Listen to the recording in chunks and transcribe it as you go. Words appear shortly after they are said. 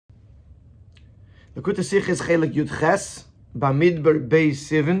The Kuta Sikh is Chelek Yud Ches, Bamidbar Beis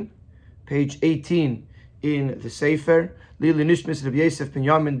Sivan, page 18 in the Sefer. Lili Nishmis Rabbi Yosef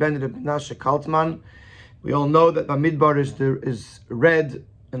Binyamin Ben Rabbi Menashe Kaltman. We all know that Bamidbar is read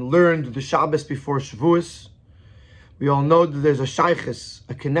and learned the Shabbos before Shavuos. We all know that there's a shaykhis,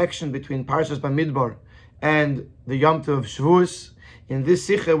 a connection between Parshas Bamidbar and the Yom Tov of Shavuos. In this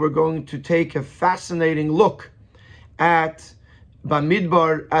Sikha, we're going to take a fascinating look at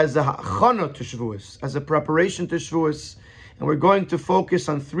Bamidbar as a hachana to Shavuos, as a preparation to Shavuos, and we're going to focus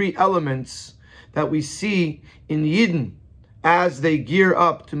on three elements that we see in Yidden as they gear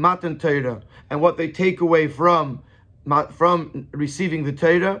up to Matan Torah and what they take away from receiving the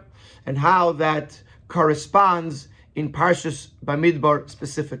Torah, and how that corresponds in Parshas Bamidbar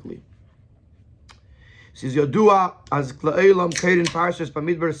specifically. Says Yodua as Kla'elam Keirin Parshas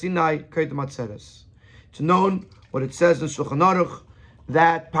Bamidbar Sinai Keirim Atzeres. It's known what it says in Shulchan Aruch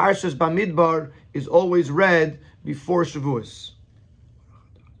that Parshas Bamidbar is always read before Shavuos.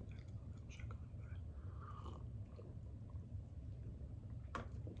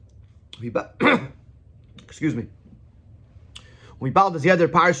 Excuse me. Since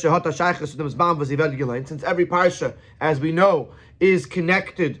every parsha, as we know, is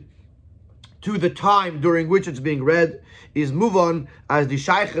connected to the time during which it's being read, is move on as the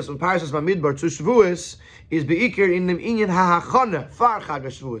shaykhs and parshas Bamidbar to Shavuos is beikir in them inyan ha'achana far Chag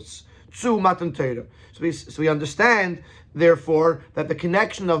Shavuos to Matan Torah. So we understand, therefore, that the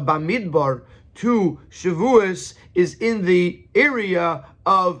connection of Bamidbar to Shavuos is in the area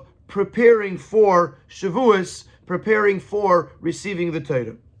of preparing for Shavuos, preparing for receiving the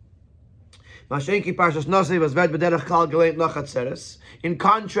Torah. In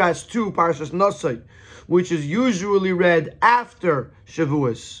contrast to Parshas Nosai, which is usually read after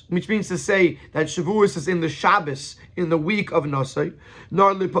Shavuos, which means to say that Shavuos is in the Shabbos, in the week of Nosai,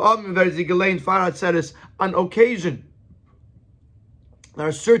 on occasion. There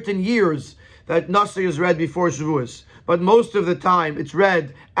are certain years that Nosai is read before Shavuos, but most of the time it's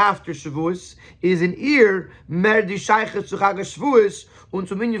read after Shavuos, is an ear merdi shaychet zu Chag Shavuos und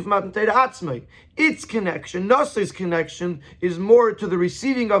zu Minyan Matan Torah atzmai. Its connection, Nosai's connection, is more to the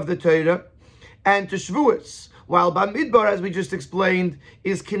receiving of the Torah and to Shavuos, while Bamidbar, as we just explained,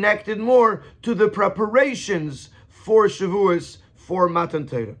 is connected more to the preparations for Shavuos, for Matan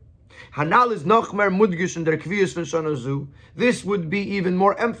Torah. Hanal is noch mehr mudgish in der Kviyus von Shana Zu. This would be even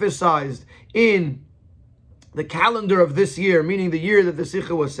more emphasized in the calendar of this year, meaning the year that the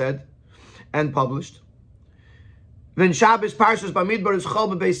Sikha was said and published. When Shabbos Parshas Bamidbar is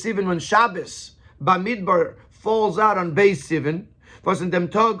Chol Beis Sivan, when Shabbos Bamidbar falls out on Beis Sivan, was in dem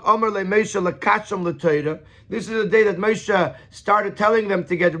Tag Omer le Moshe lekacham leTorah. This is the day that Moshe started telling them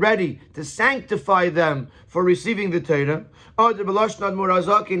to get ready, to sanctify them for receiving the Torah. Or in the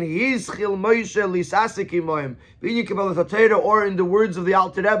words of the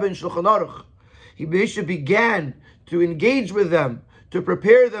Alter Rebbe in Shulchan Aruch, Moshe began to engage with them, to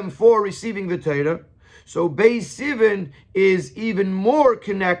prepare them for receiving the Torah. So Beis Sivan is even more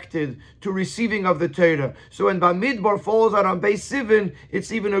connected to receiving of the Torah. So when Bamidbar falls out on Beis Sivan,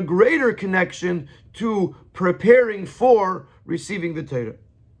 it's even a greater connection to preparing for receiving the Torah.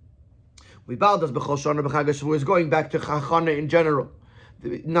 We bow das b'chol shana b'chag Shavuos, going back to Chachana in general,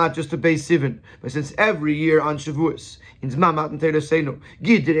 not just to Beis Sivan, but since every year on Shavuos, in Zman Matan Torah Seinu,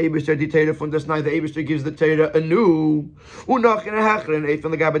 Gid der Eibishter die Torah von das night, the Eibishter gives the Torah anew, unach in a hecheren, eight from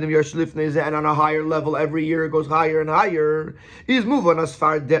the Gabadim Yer Shlifnez, and on a higher level, every year it goes higher and higher. Is move on as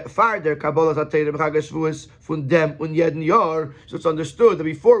far der Kabbalah Torah b'chag Shavuos von dem und jeden Jahr. So it's understood that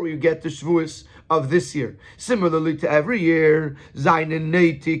before we get to Shavuos of this year, similarly to every year, Zainen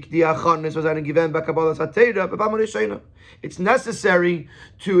Neitik di Achanes was Zainen given by Kabbalah Torah b'Bamon. It's necessary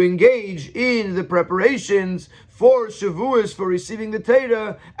to engage in the preparations for Shavuos, for receiving the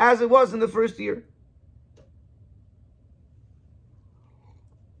Torah, as it was in the first year.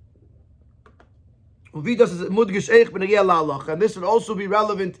 And this would also be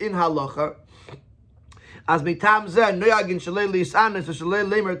relevant in halacha, as mitam zeh noyagin shalei lisanes shalei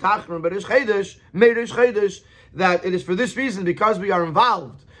lemer tachron berish chedesh, that it is for this reason, because we are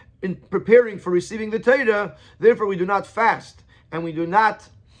involved in preparing for receiving the Torah, therefore we do not fast and we do not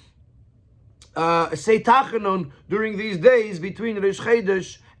say Tachanon during these days between Rish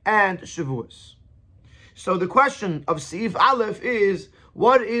Chedesh and Shavuos. So the question of Seif Aleph is,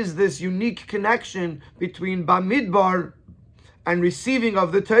 what is this unique connection between Bamidbar and receiving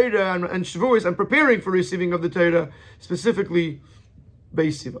of the Torah and Shavuos and preparing for receiving of the Torah, specifically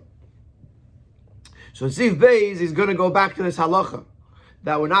Beis Sivan? So Seif Beis is going to go back to this halacha,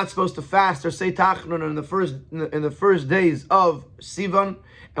 that we're not supposed to fast or say Tachnun in the first days of Sivan,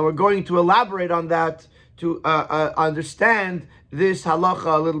 and we're going to elaborate on that to understand this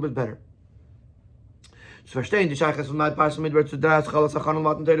halacha a little bit better. To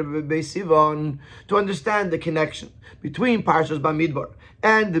understand the connection between Parshas Bamidbar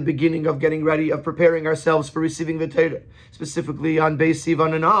and the beginning of getting ready, of preparing ourselves for receiving the Torah, specifically on Beis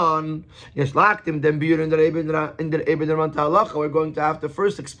Sivan and on, we're going to have to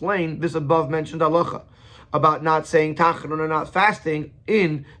first explain this above mentioned halacha about not saying Tachanun or not fasting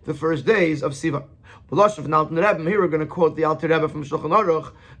in the first days of Sivan. Here we're going to quote the Alter Rebbe from Shulchan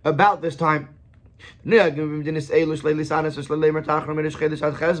Aruch about this time. The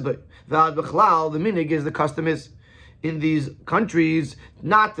minig is, the custom is in these countries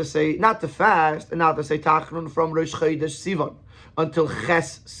not to fast and not to say Tachanun from Rosh Chodesh Sivan until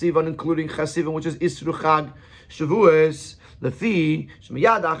Ches Sivan, including Ches Sivan, which is Isru Chag Shavuos. Lefi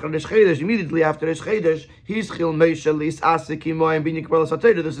Shemiyad Achar Rosh Chodesh, immediately after Rosh Chodesh, Hischil Moshe Lisasik Imoyim Binyan Kabbalas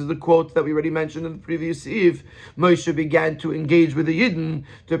HaTorah. This is the quote that we already mentioned in the previous eve. Moshe began to engage with the Yidden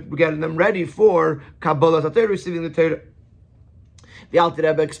to get them ready for Kabbalas HaTorah, receiving the Torah. The Alter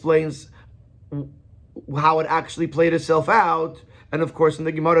Rebbe explains how it actually played itself out, and of course in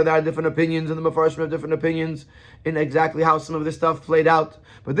the Gemara there are different opinions, and the Mefarshim have different opinions in exactly how some of this stuff played out.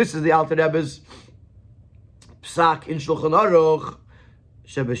 But this is the Alter Rebbe's Psak in Shulchan Aruch,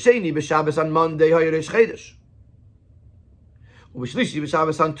 Shebesheni b'Shabbos on Monday Rosh Chodesh, u'B'Shlishi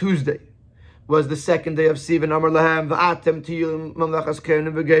b'Shabbos on Tuesday was the second day of Sivan. Amar lahem v'atem tiyul mamlechas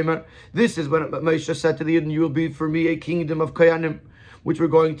kohanim v'gemer. This is when Moshe said to the Yidden, "You will be for me a kingdom of kohanim," which we're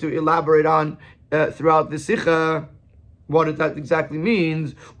going to elaborate on throughout the Sikha. What that exactly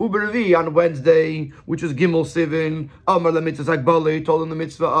means. U'B'Revi on Wednesday, which is Gimel Sivan. Amar lemitzvah Zagbali, told him the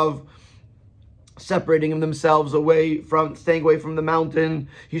mitzvah of separating themselves staying away from the mountain.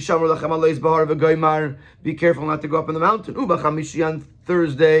 Be careful not to go up in the mountain. Ubachamishi on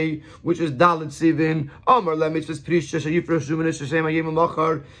Thursday, which is Dalet Sivin.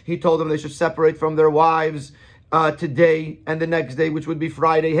 He told them they should separate from their wives today and the next day, which would be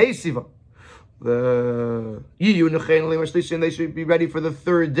Friday. Hey Siva. And they should be ready for the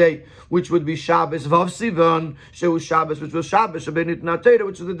third day, which would be Shabbos Vav Sivan, Shehu Shabbos, which was Shabbos, which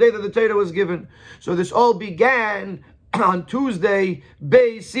is the day that the Torah was given. So this all began on Tuesday,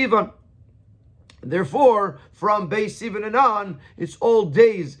 Beis Sivan. Therefore, from Beis Sivan and on, it's all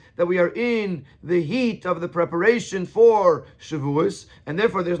days that we are in the heat of the preparation for Shavuos, and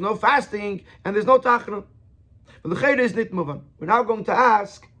therefore there's no fasting and there's no Tachanun. We're now going to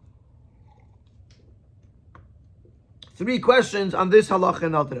ask three questions on this halacha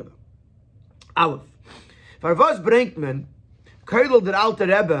in Alter Rebbe. Aleph. Farvas bringt men Keidel der Alter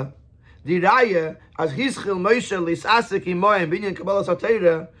Rebbe die Reihe as Hischil Moshe Lisasik Imoyim Binyan Kabbalas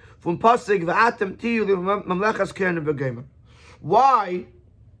HaTorah from Pasik v'atem Tiyul Mamlechas Kohanim v'Gemer. Why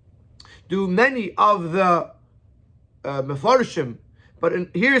do many of the Mefarshim, but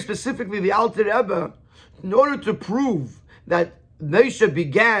here specifically the Alter Rebbe, in order to prove that Moshe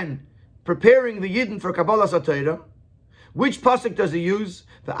began preparing the Yidden for Kabbalas HaTorah, which pasuk does he use?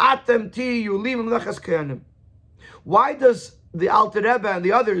 The atem ti yulim mlechas kohanim. Why does the Alter Rebbe and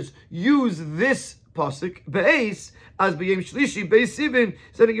the others use this pasuk beis as b'yem shlishi beis sivan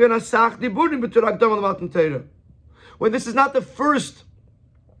saying given asach diburim b'torah gdom l'matan Torah, when this is not the first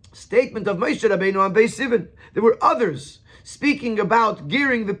statement of Moshe Rabbeinu on Beis Sivan? There were others speaking about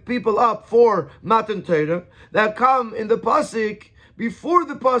gearing the people up for Matan Torah that come in the pasuk before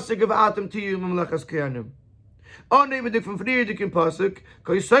the pasuk of atem ti yulim mlechas kohanim.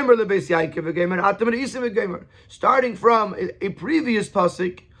 Starting from a previous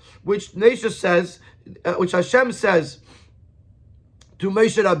pasuk, which Nesha says, which Hashem says to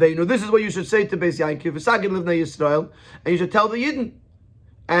Moshe Rabbeinu, this is what you should say to Beis Yaakov, V'sagid livnei Yisrael, and you should tell the Yidden.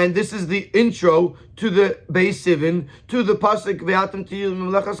 And this is the intro to the Beis Sivan, to the pasuk V'atem tiyul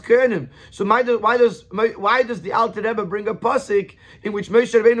mamlechas kohanim. So why does the Alter Rebbe bring a pasuk in which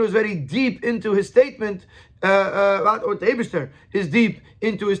Moshe Rabbeinu is very deep into his statement, or the Eibishter is deep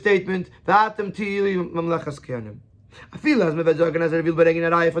into his statement V'atem tiyul mamlechas kohanim?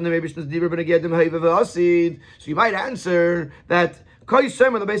 So you might answer that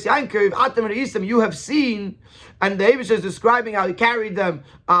you have seen, and the Eibush is describing how he carried them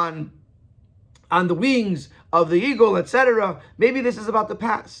on the wings of the eagle, etc. Maybe this is about the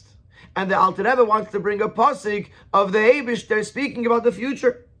past, and the Alter Rebbe wants to bring a pasuk of the Eibush. They're speaking about the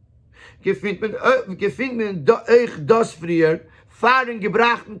future. That's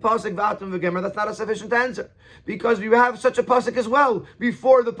not a sufficient answer, because we have such a pasuk as well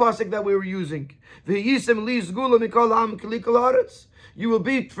before the pasuk that we were using. you will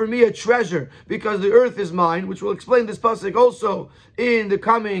be for me a treasure because the earth is mine, which will explain this pasuk also in the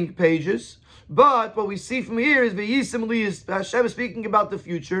coming pages. But what we see from here is V'yisim li is Hashem speaking about the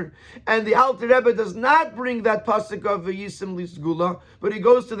future, and the Alter Rebbe does not bring that pasuk of V'yisim li Sgula, but he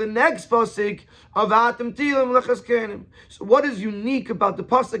goes to the next pasuk of Atem Tila Mamlechas Kohanim. So what is unique about the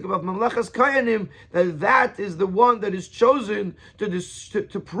pasuk of Mamlechas Kohanim, that is the one that is chosen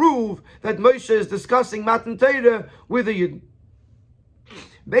to prove that Moshe is discussing Matan Torah with the Yidden?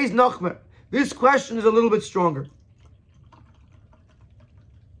 Beis Nachmer, this question is a little bit stronger.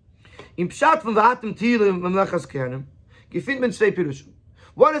 In Pshat von Vatem Tilim Mamlechas Kohanim, gefindt men zwei Pirushim.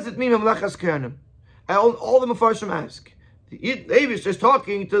 What does it mean, Mamlechas Kohanim? All the Mefarshim ask. The is just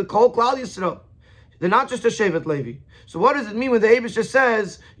talking to the Kol Klal Yisrael. They're not just a Shevet Levi. So what does it mean when the Eibush just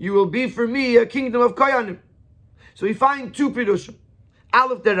says, you will be for me a kingdom of Kohanim? So we find two Pirushim.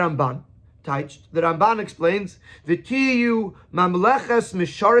 Aleph the Ramban. The Ramban explains, V'tiyu Mamlechas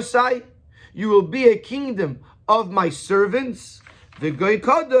Misharsai, you will be a kingdom of my servants. The Goy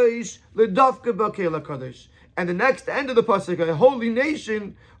Kadosh, Ledavka Bakela Kadosh. And the next end of the pasuk, a holy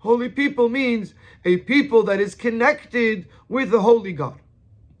nation, holy people means a people that is connected with the holy God.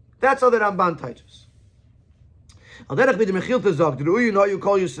 That's how the Ramban teaches.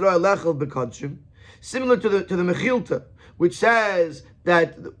 Similar to the Mechilta, which says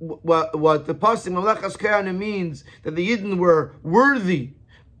that what the pasuk Mamlechas Kohanim means, that the Yidden were worthy,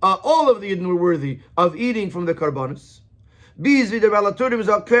 all of the Yidden were worthy of eating from the karbanos. Bees with the Balaturim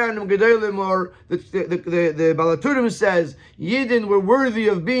Kohanim Gedolim, or the Balaturim says Yidden were worthy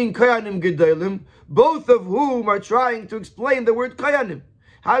of being Kohanim Gedolim, both of whom are trying to explain the word Kohanim.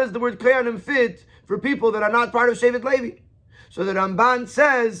 How does the word Kohanim fit for people that are not part of Shevet Levi? So the Ramban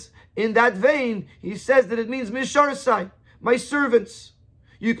says, in that vein, he says that it means Misharsai, my servants.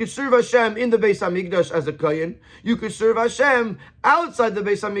 You could serve Hashem in the Beis HaMikdash as a Kohen. You could serve Hashem outside the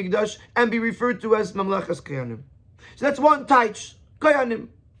Beis HaMikdash and be referred to as Mamlechas Kohanim. So that's one taich, Kohanim.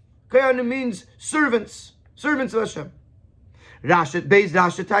 Kohanim means servants of Hashem. Rashi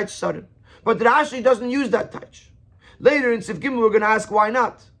taich Sarim. But Rashi doesn't use that taich. Later in Sif Gimel we're going to ask why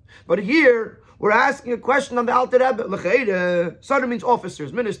not. But here we're asking a question on the Alter Rebbe. Sarim means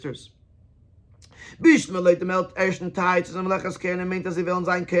officers, ministers. According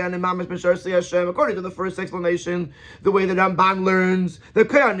to the first explanation, the way that Ramban learns, the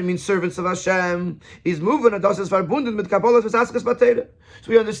Kohanim means servants of Hashem. He's moving and das verbunden mit Kabbalah Vesaskes Batera.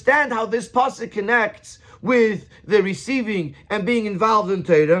 So we understand how this pasuk connects with the receiving and being involved in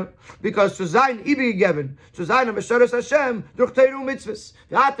Torah, because to sein ibi gegeben, to sein am Mesharas Hashem durch Torah mitzvahs.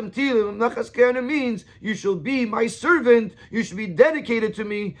 V'atem tilim Mamlechas Kohanim means you shall be my servant, you should be dedicated to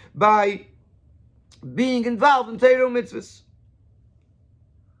me by being involved in Torah mitzvahs.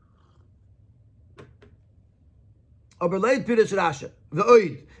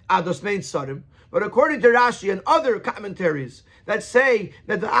 But according to Rashi and other commentaries that say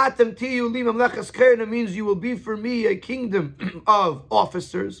that the Atem Tiyu Li Mamlechas Kohanim means you will be for me a kingdom of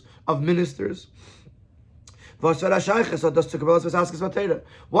officers, of ministers. What is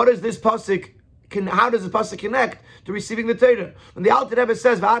this pasuk? How does the pasuk connect to receiving the Torah? When the Alter Rebbe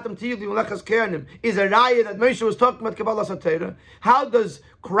says "V'atam Tiyu Li Mamlechas Kohanim" is a raya that Moshe was talking about Kabbalah Torah, how does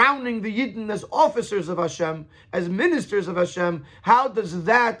crowning the Yidden as officers of Hashem, as ministers of Hashem, how does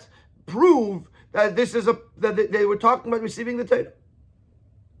that prove that that they were talking about receiving the Torah?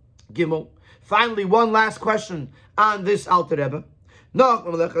 Gimel. Finally, one last question on this Alter Rebbe. Nach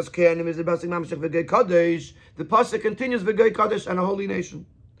Mamlechas Kohanim is the pasuk Mamshech V'Gei Kadosh. The pasuk continues V'Gei Kadosh and a holy nation.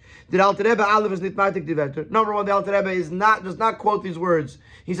 The Alter Rebbe Aleph is nitmatik diverter. Number one, the Alter Rebbe does not quote these words.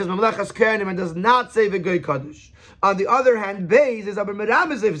 He says Mamlechas Kohanim and does not say V'Gei Kadosh. On the other hand, Beis is aber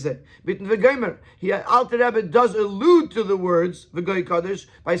meramez ivzeh bitten V'Gomer. Alter Rebbe does allude to the words V'Gei Kadosh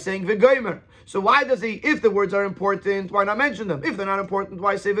by saying V'Gomer. So why does he? If the words are important, why not mention them? If they're not important,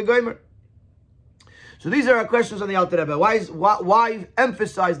 why say V'Gomer? So these are our questions on the Alter Rebbe. Why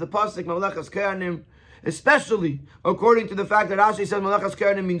emphasize the pasuk Mamlechas Kohanim? Especially according to the fact that Rashi says Mamlechas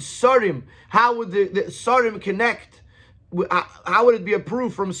Kohanim means Sarim. How would the Sarim connect? How would it be a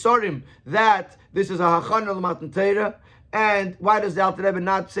proof from Sarim that this is a Hachana L'Matan Torah? And why does the Alter Rebbe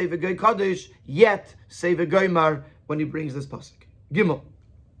not say V'Gei Kadosh, yet say V'Gomer when he brings this pasuk? Gimel.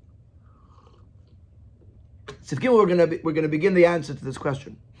 So Gimel, we're gonna begin the answer to this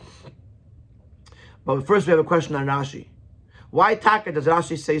question. But first we have a question on Rashi. Why Taka does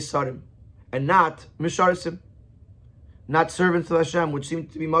Rashi say Sarim and not Misharsim, not servants of Hashem, which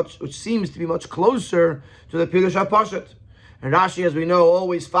seems to be much closer to the Pirush HaPashat? And Rashi, as we know,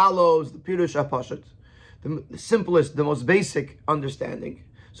 always follows the Pirush HaPashat, the simplest, the most basic understanding.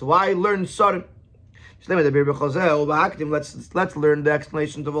 So why learn Sarim? Let's learn the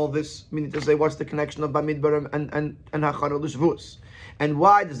explanations of all this. Meaning to say, what's the connection of Bamidbar and Hachana L'Shvus, and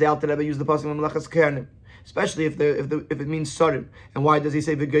why does the Alter Rebbe use the pasuk Mamlechas Kehanim, especially if it means Sarim, and why does he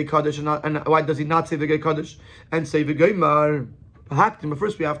say V'gei Kaddish and why does he not say V'gei Kaddish and say V'gei Mar? But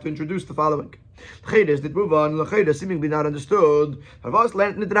first we have to introduce the following. L'chedes seemingly not understood. Why does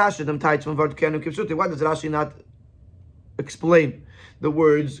Rashi not explain the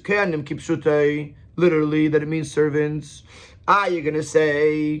words Kehanim Kipshutei literally, that it means servants? You're going to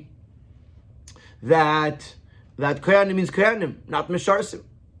say that Kehanim means Kehanim, not Misharsim.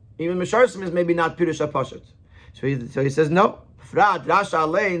 Even Misharsim is maybe not Pirush HaPashat. So he says no. Rashi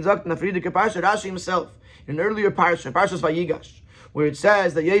himself, in an earlier Parshas Vayigash, where it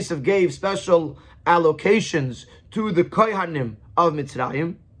says that Yosef gave special allocations to the Kohanim of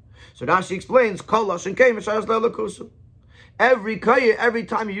Mitzrayim. So Rashi explains, Kol Lashon Kohen Misharas Le'elakusu. Every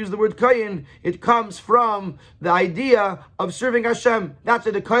time you use the word Kohen, it comes from the idea of serving Hashem. That's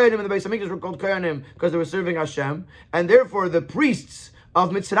why the Kohanim in the Beis Hamikdash were called Kohanim, because they were serving Hashem. And therefore the priests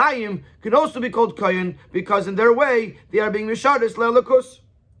of Mitzrayim can also be called Kohen, because in their way, they are being Misharis Le'elakus.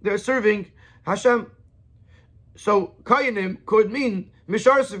 They're serving Hashem. So Kohanim could mean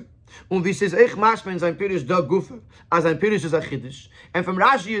Misharsim. Und wie says ich mashma in sein Pirush da Gufa, as ein Pirush is a Chiddush. And from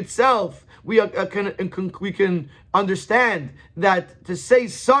Rashi itself, we can understand that to say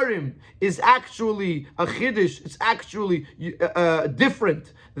Sarim is actually a Chiddush. It's actually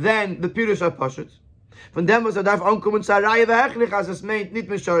different than the Pirush HaPashat. Von dem was darf ankommen Saraya v'hechlich as es meint nit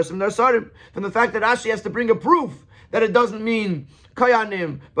Misharsim nor Sarim. From the fact that Rashi has to bring a proof that it doesn't mean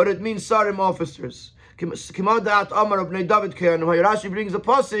Kohanim, but it means Sarim officers. Rashi brings a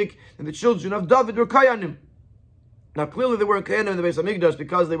pasuk and the children of David were Kohanim. Now clearly they were Kohanim in the Beis Hamikdash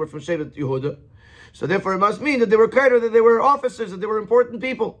because they were from Shevet Yehuda. So therefore it must mean that they were Kohanim, that they were officers, that they were important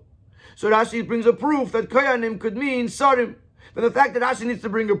people. So Rashi brings a proof that Kohanim could mean Sarim. But the fact that Rashi needs to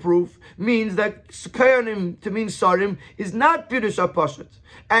bring a proof means that Kohanim to mean Sarim is not Pirush HaPashat.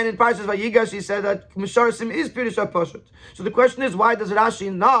 And in Parshas Vayigash he said that Misharsim is Pirush HaPashat. So the question is, why does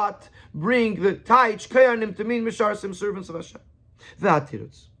Rashi not bring the Taich Kohanim to mean Misharsim, servants of Hashem?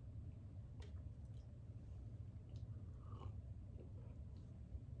 V'atirutz.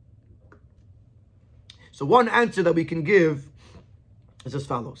 So one answer that we can give is as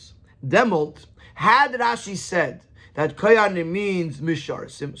follows. Demolt, had Rashi said that Kohanim means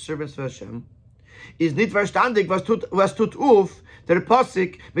Misharsim, servants of Hashem, is nit verstandig was tut uf der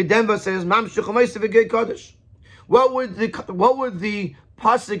Pasuk mit dem was says Mamshech Meise V'gei Kodesh. What would the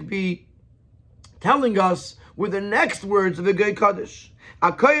Pasuk be telling us with the next words of the V'gei Kodesh?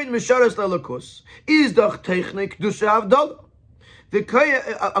 A Kohen Misharas Le'elakus is doch technik Dusha Avdallah.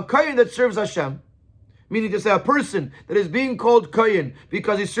 A Kohen that serves Hashem, meaning to say a person that is being called Kohen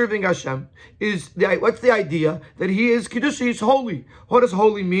because he's serving Hashem, what's the idea? That he is Kiddush, he's holy. What does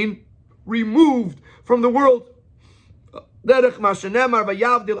holy mean? Removed from the world. Derech Mashenemar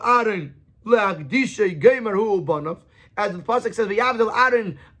V'yavdil Aaron Le'agdishay Geimer Hu Ubanav. As the pasuk says,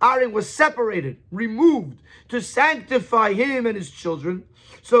 V'yavdil Aaron was separated, removed, to sanctify him and his children.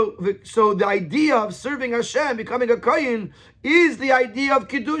 So the idea of serving Hashem, becoming a Kohen, is the idea of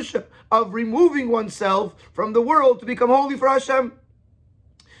Kiddusha, of removing oneself from the world to become holy for Hashem.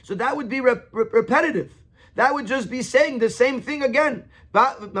 So that would be repetitive. That would just be saying the same thing again.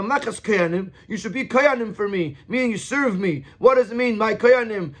 You should be Kohanim for me, meaning you serve me. What does it mean, my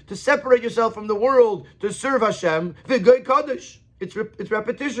Kohanim? To separate yourself from the world, to serve Hashem. V'gei Kodesh. It's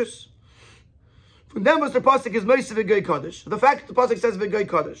repetitious. From them was the pasuk is Meise V'gei Kodesh. The fact that the pasuk says V'gei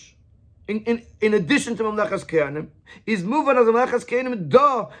Kodesh, in addition to Mamlechas Kehanim, is moving as Mamlechas Kehanim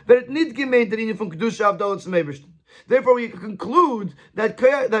da, that it need gemeint that in from Kedusha Avdol zum Ebersten. Therefore, we conclude that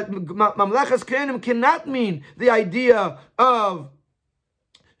Mamlechas Kehanim cannot mean the idea of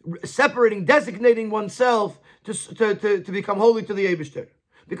separating, designating oneself to become holy to the Eberster,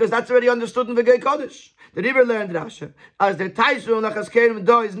 because that's already understood in V'gei Kodesh. The Rebbe learned Rashi as the Taishu Mamlechas Kehanim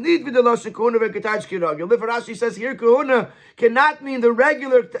da is need with the Lashon Kahuna v'Ketach Kiragil. Therefore, Rashi says here Kahuna cannot mean the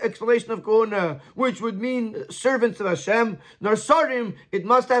regular explanation of Kahuna, which would mean servants of Hashem. Nor Sarim, it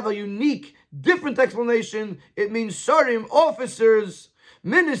must have a unique, different explanation. It means Sarim, officers,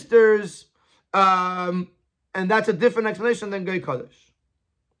 ministers, and that's a different explanation than V'gei Kodesh.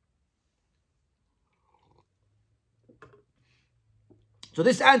 So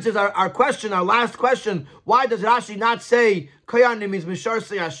this answers our question, our last question. Why does Rashi not say Kohanim is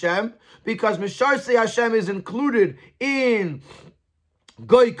Misharsei Hashem? Because Misharsei Hashem is included in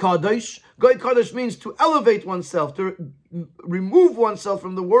Goy Kadosh. Goy Kadosh means to elevate oneself, to remove oneself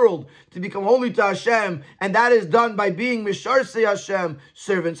from the world, to become holy to Hashem, and that is done by being Misharsei Hashem,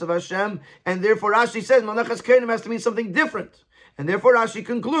 servants of Hashem, and therefore Rashi says Mamlechas Kohanim has to mean something different. And therefore Rashi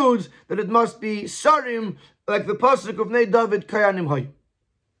concludes that it must be Sarim, like the pasuk of Nei David Kayanim Hay.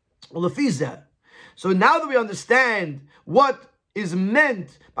 So now that we understand what is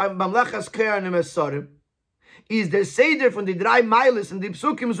meant by Mamlechas Kohanim as Sarim, is the Seder from the Drei Meiles and the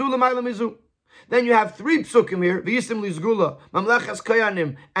Psukim Zula Meile Mizu. Then you have three Psukim here, V'yisim Lizgula, Mamlechas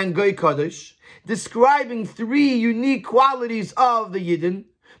Kohanim, and Goy Kadosh, describing three unique qualities of the Yidden,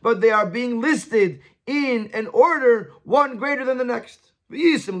 but they are being listed in an order, one greater than the next.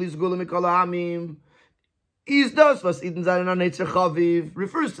 V'yisim Lizgula Mikol Ha'amim, Is das was Eden seinen Anetzer Chaviv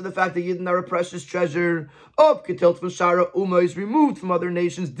refers to the fact that Yidden are a precious treasure. Ketelt from Shara Uma is removed from other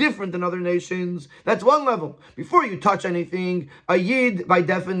nations, different than other nations. That's one level. Before you touch anything, a Yid, by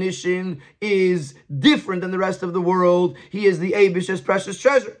definition, is different than the rest of the world. He is the Eibish's precious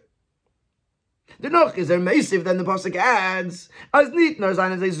treasure. The noch is Meisiv, then the pasuk adds, as nitnar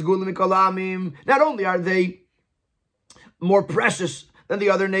zayin as zgulim mikolamim. Not only are they more precious than the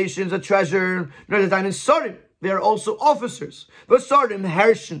other nations, a treasure, they are also officers. But Sarim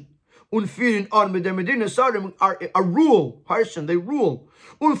herrschen unfirin on mit der Medina. Sarim are a rule, herrschen, they rule.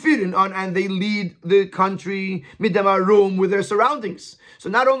 Unfirin on, and they lead the country mit dem arum, with their surroundings. So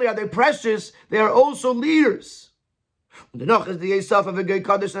not only are they precious, they are also leaders. The noch is the Yisaf of a Goy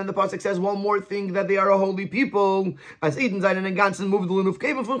Kadosh, and the pasuk says one more thing, that they are a holy people, as Eden Zayin and Ganzen moved the Lunuf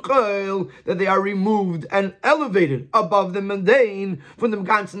Kevin from Chayil, that they are removed and elevated above the mundane, from the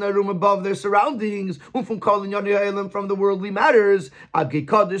Ganzen room, above their surroundings, from calling from the worldly matters. Goy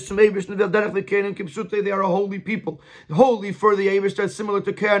Kadosh, they are a holy people, holy for the Eibush, that's similar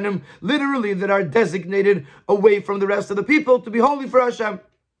to Kohanim, literally that are designated away from the rest of the people to be holy for Hashem.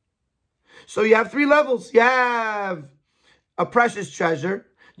 So you have three levels. You have a precious treasure.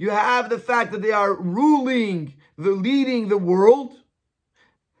 You have the fact that they are leading the world,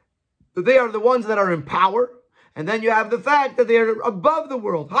 that they are the ones that are in power. And then you have the fact that they are above the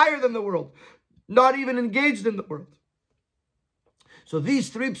world, higher than the world, not even engaged in the world. So these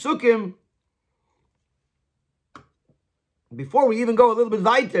three psukim, before we even go a little bit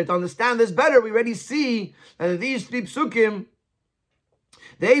weiter to understand this better, we already see that these three psukim,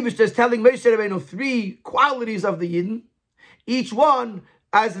 the Eibush is telling Moshe Rabbeinu three qualities of the Yidden, each one,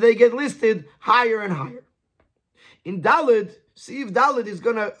 as they get listed, higher and higher. In Daled, see if Daled is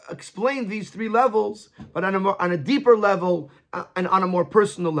going to explain these three levels, but on a deeper level and on a more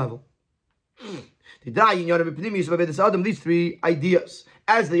personal level. These three ideas,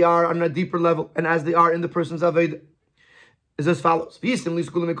 as they are on a deeper level and as they are in the person's Aveda, is as follows. First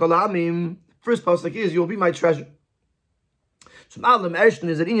pasuk is, you will be my treasure. So Ma'alim Ershton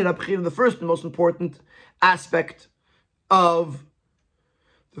is the first and most important aspect of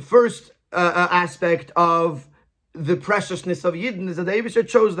the preciousness of Yidden is that the Eibush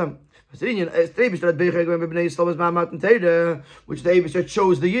chose them. Which the Eibush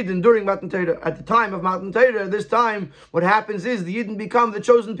chose the Yidden during Matan Torah. At the time of Matan Torah, this time, what happens is the Yidden become the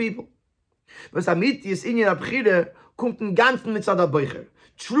chosen people.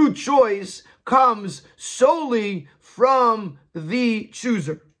 True choice comes solely from the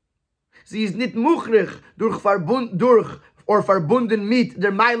chooser. Sie ist nicht muchrig durch verbunden mit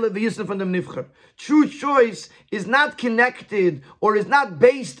der Meile V'yisem von dem Nifcher. True choice is not connected or is not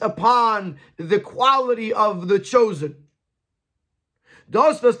based upon the quality of the chosen.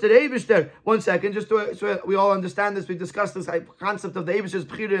 Das was der Eibishter, one second, just so we all understand this, we discussed this concept of the Eibishter's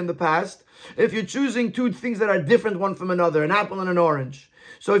Bechira in the past. If you're choosing two things that are different one from another, an apple and an orange.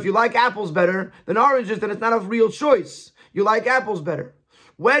 So if you like apples better than oranges, then it's not a real choice. You like apples better.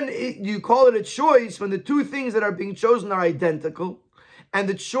 When you call it a choice, when the two things that are being chosen are identical, and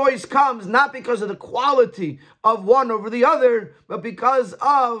the choice comes not because of the quality of one over the other, but because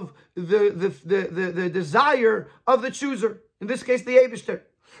of the desire of the chooser. In this case, the Eibishter.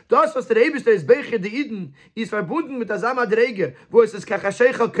 Das, was der Eibishter ist, Beiche de Iden, ist verbunden mit der Samadrege, wo es ist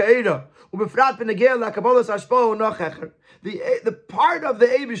Kachasheichel Keira, und befragt bin Negea la Kabbalas Ashpo und Nochecher. The part of the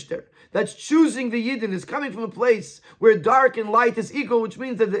Eibishter that's choosing the Yidden is coming from a place where dark and light is equal, which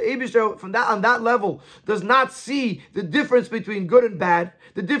means that the Eibishter on that level does not see the difference between good and bad,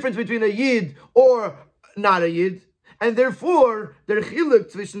 the difference between a Yid or not a Yid. And therefore, der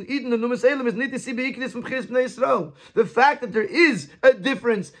Chelek zwischen Eden and Numas Elam is nicht die Beiknis from Chis Bnei Yisrael. The fact that there is a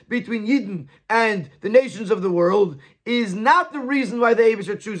difference between Yidden and the nations of the world is not the reason why the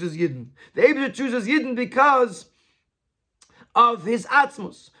Eibusher chooses Yidden. The Eibusher chooses Yidden because of his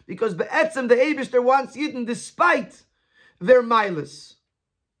Atzmus. Because Be'etzem, the Eibusher wants Yidden despite their Milas.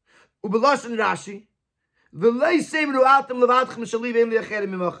 Ubelashon Rashi. As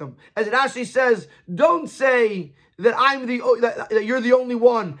Rashi says, don't say that that you're the only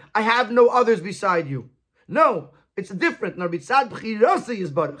one. I have no others beside you. No, it's different. There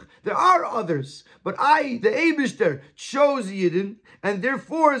are others, but I, the Eibishter, chose Yidden, and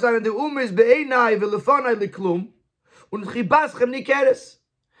therefore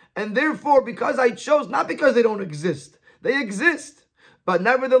and therefore, because I chose, not because they don't exist, they exist, but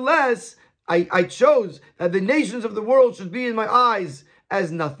nevertheless, I chose that the nations of the world should be in my eyes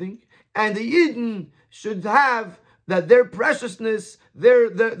as nothing, and the Yidden should have that their preciousness,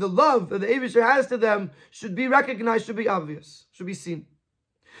 the love that the Eibishter has to them should be recognized, should be obvious, should be seen.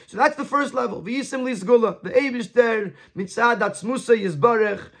 So that's the first level. V'yisim li zgula. The Eibishter mitzad atzmusa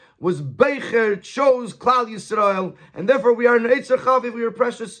yizbarech was Beicher, chose Klal Yisrael, and therefore we are an Eitzer Chaviv, we are a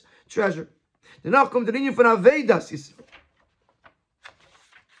precious treasure. Then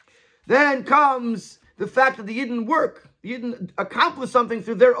comes the fact that the Yidden work. The Yidden accomplish something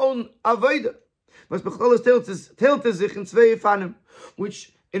through their own Aveda.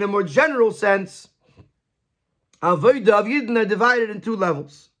 Which, in a more general sense, Aveda of Yidden are divided in two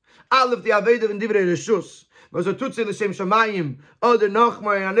levels. Aleph, the Aveda in Divrei Reshus.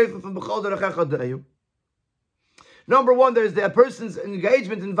 Number one, there's the person's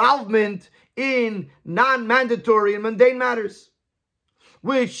engagement, involvement in non-mandatory and mundane matters,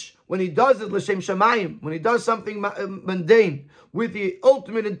 which, when he does it l'shem shamayim, when he does something mundane with the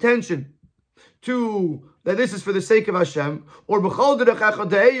ultimate intention that this is for the sake of Hashem, or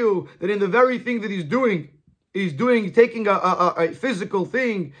that in the very thing that he's doing, taking a physical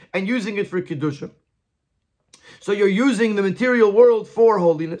thing and using it for kedusha. So you're using the material world for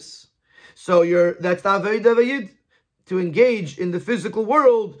holiness. So that's the Aveda of a Yid, to engage in the physical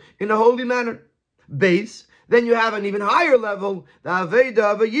world in a holy manner. Base. Then you have an even higher level, the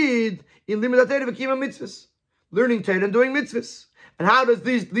Aveda of a Yid in Limud HaTorah v'Kiyum mitzvahs, learning Torah and doing mitzvahs. And how does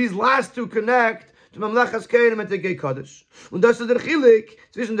these last two connect to Mamlechas Kohanim and Tegei Kodesh? Und das ist der Chelek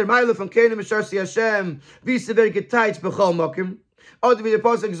zwischen der Meile von Kohanim und Sharsi Hashem, wie sie wird geteilt bechol Mokim, oder wie der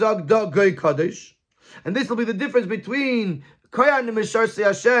Pasuk sagt, da Gei Kodesh. And this will be the difference between Kohanim and Sharsi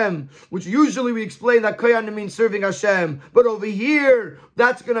Hashem, which usually we explain that Kohanim means serving Hashem, but over here,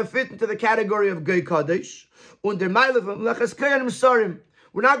 that's going to fit into the category of Gei Kodesh. Und der Meile von Mamlechas Kohanim Sarim.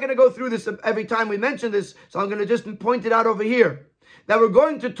 We're not going to go through this every time we mention this, so I'm going to just point it out over here. That we're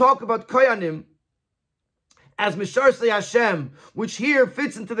going to talk about Kohanim as Misharsei Hashem, which here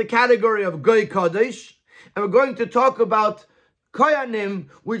fits into the category of Gei Kodesh, and we're going to talk about Kohanim,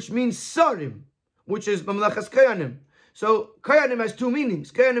 which means Sarim, which is Mamlechas Kohanim. So Kohanim has two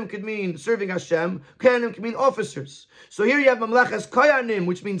meanings. Kohanim could mean serving Hashem. Kohanim can mean officers. So here you have Mamlechas Kohanim,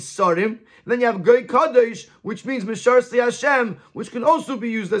 which means Sarim. And then you have Gei Kodesh, which means Misharsei Hashem, which can also be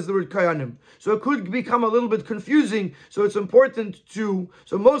used as the word Kohanim. So it could become a little bit confusing. So it's important so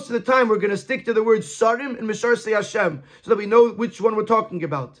most of the time we're going to stick to the words Sarim and Misharsei Hashem, so that we know which one we're talking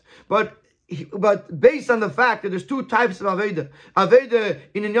about. But based on the fact that there's two types of Aveda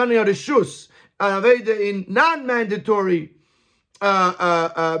in Inyani Reshus, Aveda in non-mandatory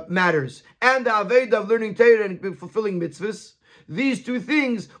matters, and the Aveda of learning Torah and fulfilling mitzvahs, these two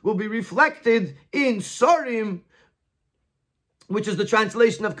things will be reflected in Sarim, which is the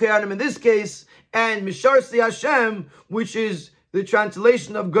translation of Kohanim in this case, and Misharsei Hashem, which is the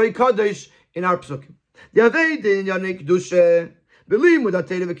translation of Gei Kodesh in our Psukim. The Aveda in Yanei Kedusha, Belimud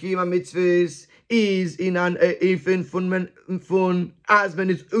HaTorah v'Kiyum mitzvahs, is in an even fun as when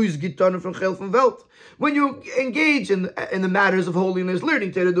it's uitgetan from Chel from Welt. When you engage in the matters of holiness,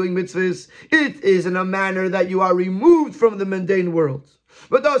 learning Torah, doing mitzvahs, it is in a manner that you are removed from the mundane world.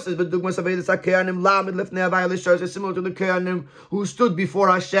 But thus is similar to the Kohanim who stood before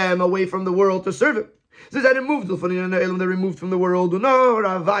Hashem away from the world to serve Him. Since they're removed from the world,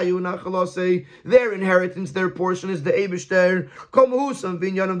 their inheritance, their portion is the Eibishter,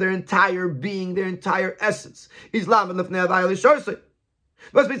 of their entire being, their entire essence. Islam and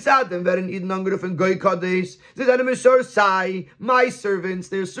was mitzadem werden Eden angerufen Gei Kodesh. Sie sind Mishar Sai, my servants.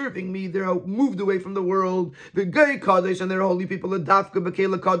 They're serving me. They're moved away from the world. The Gei Kodesh, and they're holy people. The Dafka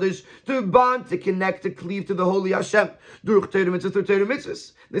Bekela Kodesh, to bond, to connect, to cleave to the holy Hashem. Durch Torah mitzvahs, through Torah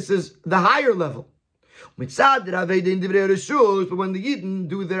mitzvahs. This is the higher level. Mitzad der Aveda in Divrei Reshus, but when the Yidden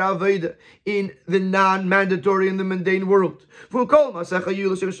do their Aveda in the non-mandatory and the mundane world,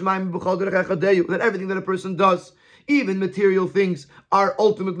 that everything that a person does, even material things, are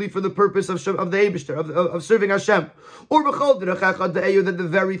ultimately for the purpose of the Eibishter, of serving Hashem. Or that the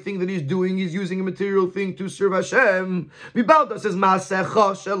very thing that he's doing, he's using a material thing to serve Hashem. It's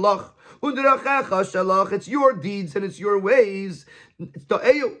your deeds and it's your ways. It's the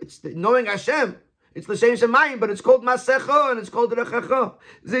Eyu, it's the knowing Hashem. It's L'Shem Shemayim, but it's called Masecha and it's called Rechecha.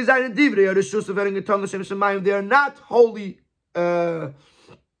 They are not holy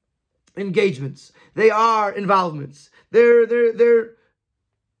engagements. They are involvements. They're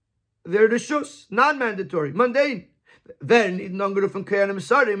reshus, non-mandatory, mundane. Then in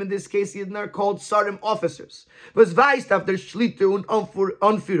this case, Yidden are called Sarim officers. Was weist auf der Schlitte und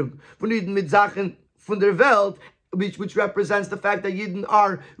Anführung von Yidden mit Sachen von der Welt, which represents the fact that Yidden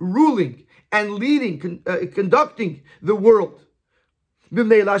are ruling and leading, conducting the world. For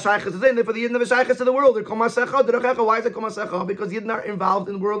the Yidden of Shaykhs to the world, they're called Masecha. Why is it called Masecha? Because Yidden are involved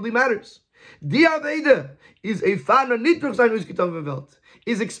in worldly matters. Die Aveda is a Fana Nitruch sein Uskitam Welt.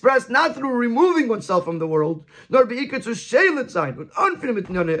 Is expressed not through removing oneself from the world, nor beikah to shelet sein, but unfinite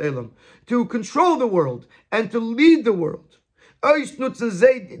elam, to control the world and to lead the world. To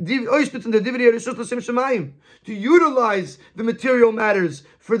utilize the material matters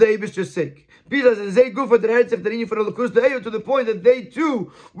for the Eibishter's sake. To the point that they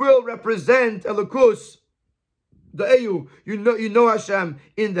too will represent Elokus, the Eyu, you know Hashem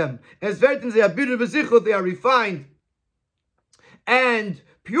in them. As vertens they are refined and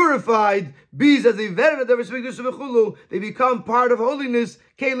purified, they become part of holiness,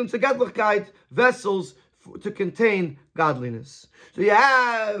 kelim to vessels to contain godliness. So you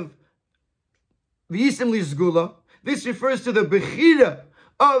have v'yisim lizgula. This refers to the bechira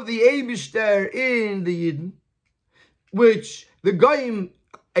of the Eibishter in the Yidden, which the goyim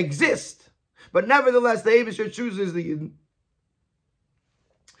exist, but nevertheless the Eibishter chooses the Yidden.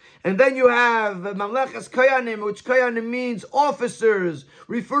 And then you have Mamlechas Kayanim, which Kayanim means officers,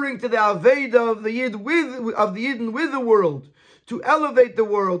 referring to the Aveda of the Yidden with the world, to elevate the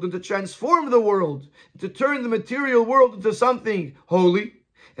world and to transform the world, to turn the material world into something holy.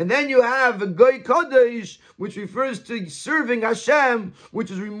 And then you have a Goy Kodesh, which refers to serving Hashem,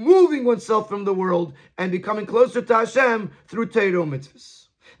 which is removing oneself from the world and becoming closer to Hashem through Teiro mitzvahs.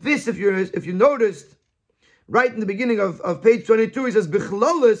 This, if you noticed, right in the beginning of page 22, he says,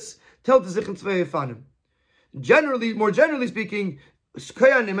 Bichlolus telt sich in zwei Efanim. More generally speaking,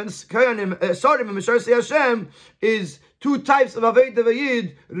 Sarim and Misharsi Hashem is two types of Aved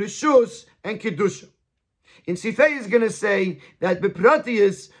Vayid, Rishus and Kiddusha. In Sifei is going to say that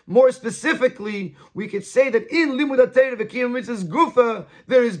Bepratius, more specifically, we could say that in Limud HaTeirah V'Kiyum Mitzvahs Gufa,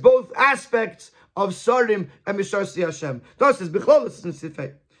 there is both aspects of Sarim and Misharsi Hashem. Das is Bichlolus in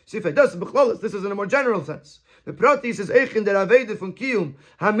Sifei. Das is Bichlolus. This is in a more general sense. The Pratis is Eichin der Avede von Kiyum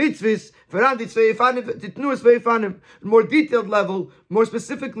HaMitzvahs Veran die Zwei Efanim Titnu Zwei Efanim. More detailed level, more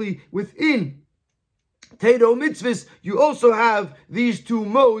specifically within Teiro Mitzvahs, you also have these two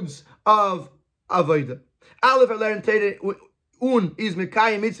modes of Aveda. Aleph learn Teiro is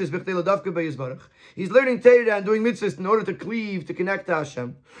Mekayim Mitzvahs B'chtei Ladavka Be'Yizbarach. He's learning Teira and doing mitzvahs in order to cleave, to connect to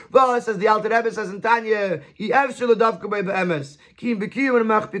Hashem. Well, it says the Alter Rebbe says in Tanya, it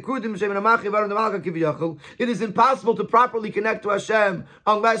is impossible to properly connect to Hashem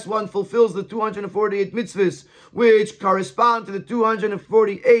unless one fulfills the 248 mitzvahs, which correspond to the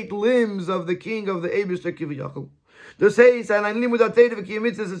 248 limbs of the king of the Eibishter Kiviyachal.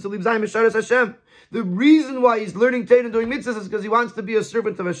 The reason why he's learning Torah and doing mitzvahs is because he wants to be a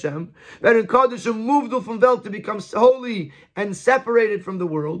servant of Hashem. That in Kaddish, moved from Welt to become holy and separated from the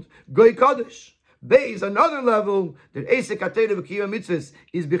world. Goy Kaddish. Beis, another level, that Esek HaTorah v'Kiyum mitzvahs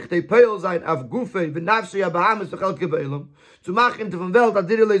is b'chtei peil sein av gufei v'nafshei abahamas v'chelke b'elam. To machen to from Welt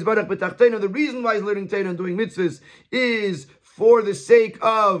adir leis barach b'tachteinu. The reason why he's learning Torah and doing mitzvahs is for the sake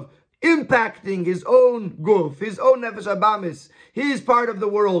of impacting his own guf, his own nefesh abamis, his part of the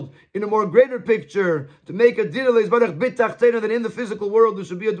world in a more greater picture, to make a dirleis barach bitachtena than in the physical world there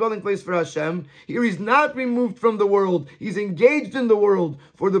should be a dwelling place for Hashem. Here he's not removed from the world, he's engaged in the world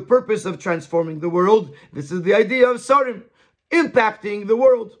for the purpose of transforming the world. This is the idea of Sarim, impacting the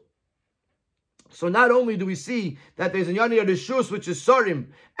world. So not only do we see that there's a Yani Rishus, which is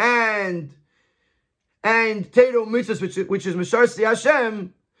Sarim, and Teiro Mitzvahs, which is Misharsi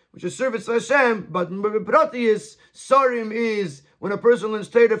Hashem, which is service to Hashem, but Pratius, Sarim is when a person learns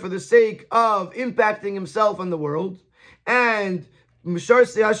Torah for the sake of impacting himself and the world, and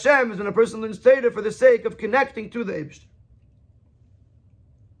Misharsi Hashem is when a person learns Torah for the sake of connecting to the Eibishter.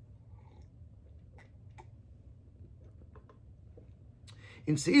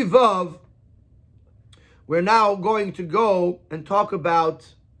 In Seivav, we're now going to go and talk about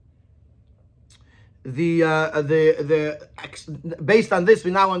based on this,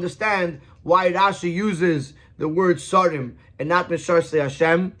 we now understand why Rashi uses the word Sarim and not Misharsi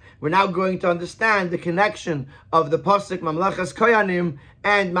Hashem. We're now going to understand the connection of the pasuk Mamlechas Koyanim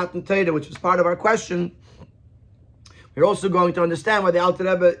and Matan Torah, which was part of our question, We're also going to understand why the Alter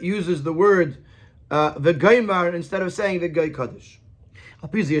Rebbe uses the word v'goymar instead of saying v'goy kaddish. In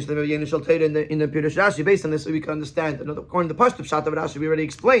the Pirush Rashi, based on this, we can understand. According to the Pashtup Pshat of Rashi, we already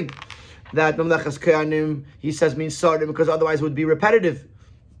explained that Mamlechas Kohanim, he says, means Sarim, because otherwise it would be repetitive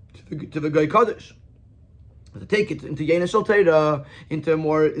to the Goy Kaddish. To take it into Yena Shel Teira,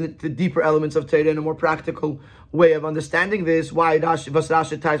 into deeper elements of Teira, in a more practical way of understanding this, why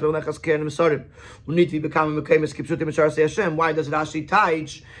Rashi ties Mamlechas Kohanim Sarim? We need to become Mekemes Kipshutim Misharasei Hashem. Why does Rashi tie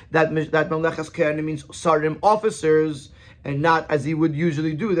that Mamlechas Kohanim means Sarim, officers, and not as he would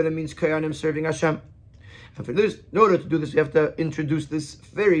usually do, that it means Kohanim serving Hashem? And for this, in order to do this, we have to introduce this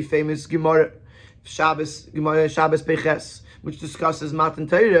very famous Gemara Shabbos Peches, which discusses Matan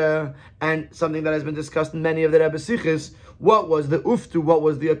Torah, and something that has been discussed in many of the Rebbe Sichos. What was the uftu? What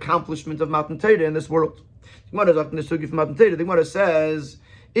was the accomplishment of Matan Torah in this world? The Gemara says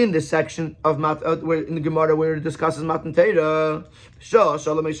in this section of in the Gemara where it discusses Matan Torah,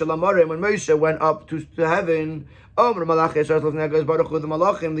 when Moshe went up to heaven,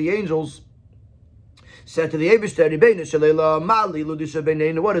 the angels said to the Eibishter,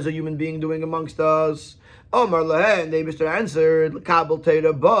 what is a human being doing amongst us? Omar Lahen, the Eibishter answered, Kabel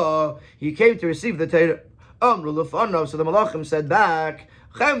Teira Ba, he came to receive the Teira. Omar Lufanov, so the Malachim said back,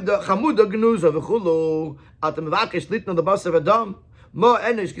 Chamuda Gnuza V'chulu, Atam Vakesh Litna the Bas of Adam, Ma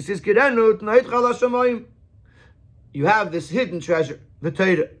Enish Kisis Kirenut, Nait Chala Shamayim. You have this hidden treasure, the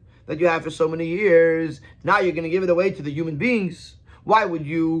Teira, that you have for so many years. Now you're going to give it away to the human beings. Why would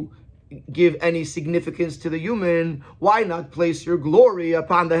you give any significance to the human? Why not place your glory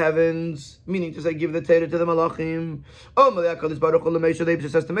upon the heavens? Meaning to say, give the Torah to the Malachim.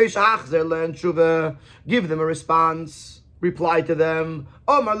 Give them a response. Reply to them.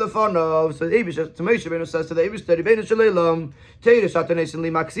 Omar Lefanov. So the Moshe Rabbeinu says to the Eibishter,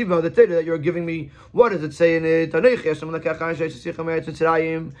 the Torah that you're giving me, what does it say in it? I am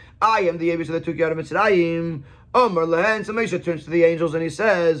the Eibishter that took you out of Mitzrayim. Omar Lehen. So Moshe turns to the angels and he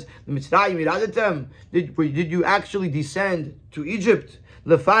says, did you actually descend to Egypt?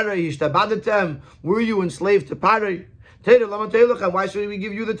 Were you enslaved to Paray? Why should we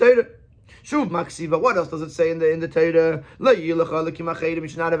give you the Torah? Shuv Maksiva. What else does it say in the Torah? You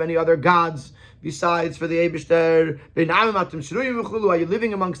should not have any other gods besides for the Eibishter. Are you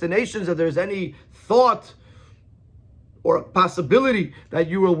living amongst the nations that there's any thought or possibility that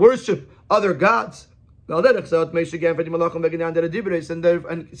you will worship other gods? And similar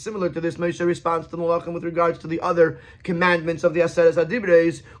to this, Moshe responds to the Malachim with regards to the other commandments of the Aseres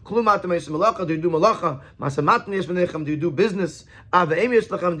HaDibreis. Do you do malacha? Do you do business? Do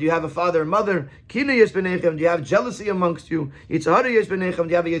you have a father and mother? Do you have jealousy amongst you? Do you have a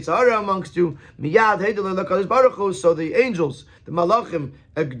Yitzhara amongst you? So the angels, the Malachim,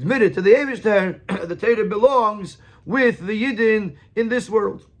 admitted to the Eibishter the Torah belongs with the Yidden in this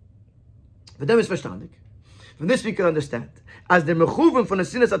world. From this we can understand. As der Mechuven von der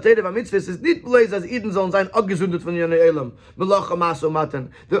Sinnes HaTorah v'Mitzvahs is nicht bloß as Eden sollen sein abgesundet von Yonei Elam, Melacha Maso Matan.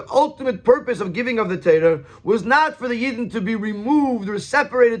 The ultimate purpose of giving of the Torah was not for the Yidden to be removed or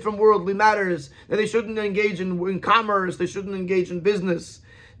separated from worldly matters, that they shouldn't engage in commerce, they shouldn't engage in business.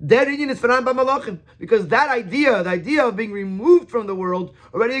 Der Indian is v'ran by Malachim, because that idea, the idea of being removed from the world,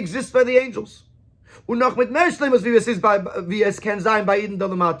 already exists by the angels. And in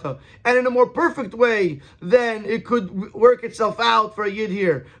a more perfect way, then it could work itself out for a Yid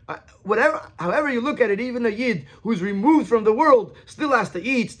here. However you look at it, even a Yid who's removed from the world still has to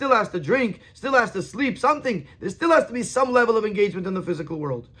eat, still has to drink, still has to sleep, something. There still has to be some level of engagement in the physical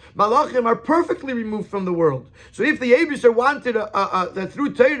world. Malachim are perfectly removed from the world. So if the Eibishter wanted that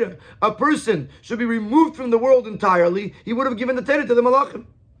through Torah, a person should be removed from the world entirely, he would have given the Torah to the Malachim.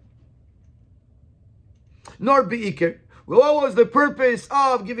 Nor be'ikir. What was the purpose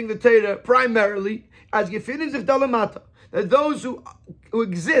of giving the Torah? Primarily, as gefinim zich dalamata, that those who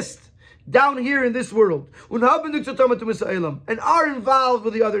exist down here in this world, and are involved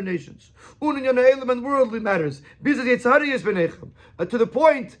with the other nations, and worldly matters, to the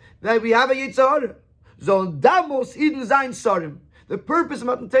point that we have a Yitzhara. The purpose of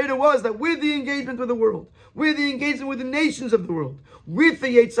Matan Torah was that with the engagement with the world, with the engagement with the nations of the world, with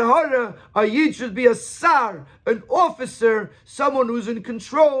the Yetzirah, a Yid should be a Sar, an officer, someone who's in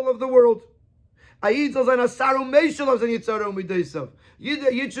control of the world. A Yid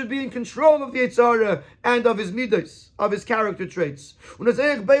should be in control of the Yetzirah and of his midos, of his character traits.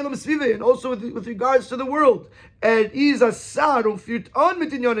 And also with regards to the world. And he is a Sar,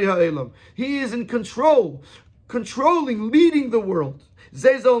 he is in control, controlling, leading the world.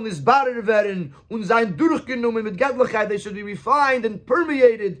 sie sollen isbarer werden und sein durchgenommen mit Göttlichkeit. They should be refined and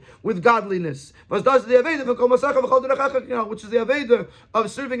permeated with godliness. Was does the Aveda von Kol Masacha v'chol derech, which is the Aveda of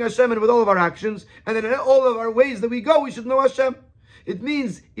serving Hashem and with all of our actions, and then in all of our ways that we go, we should know Hashem. It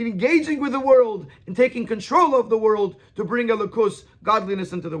means engaging with the world and taking control of the world to bring Elokus,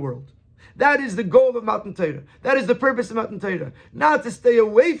 godliness, into the world. That is the goal of Matan Torah. That is the purpose of Matan Torah. Not to stay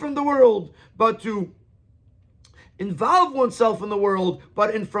away from the world, but to involve oneself in the world,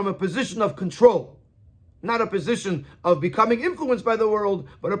 but from a position of control. Not a position of becoming influenced by the world,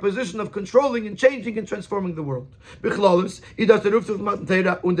 but a position of controlling and changing and transforming the world. Bichlalis, I das der Ruf zu Matan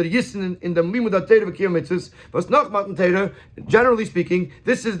Torah unter Yissen in dem Limud HaTorah v'Kiyum Mitzvos, was nach Matan Torah, generally speaking,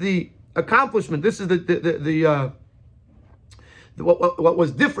 this is the accomplishment, this is what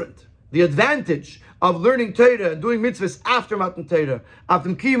was different. The advantage of learning Torah and doing mitzvahs after Matan Torah, after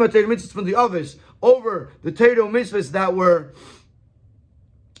Kiyum HaTorah mitzvahs from the Avos, over the Torah mitzvahs that were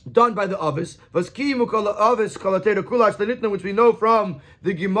done by the Avos, was Kiyum Avos Kol HaTorah Kulash Lenitna, which we know from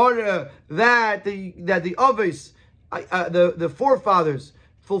the Gemara that the Avos, the forefathers,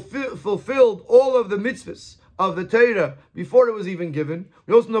 fulfilled all of the mitzvahs of the Torah before it was even given.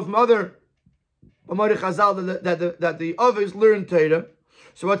 We also know from other Amar Chazal that the Avos learned Torah.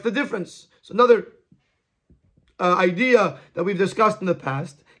 So what's the difference? It's another idea that we've discussed in the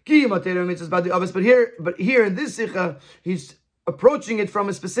past. But here in this sikha, he's approaching it from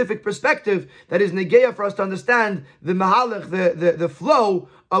a specific perspective that is negeya for us to understand the mahalach, the flow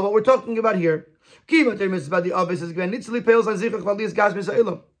of what we're talking about here. The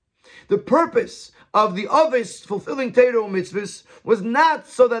purpose of the Avos fulfilling Torah mitzvahs was not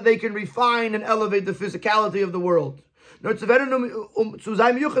so that they can refine and elevate the physicality of the world, nor to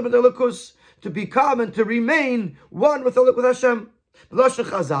become and to remain one with Hashem. The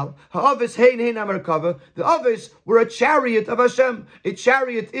Avos were a chariot of Hashem. A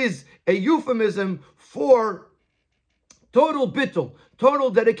chariot is a euphemism for total bittul, total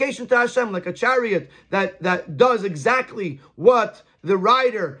dedication to Hashem, like a chariot that does exactly what the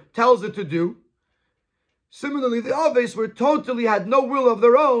rider tells it to do. Similarly, the Avos had no will of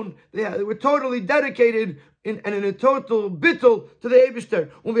their own. They were totally dedicated in a total bittul to the Eibishter.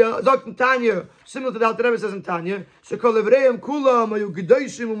 When we talk in Tanya, similar to the Alter Rebbe says in Tanya,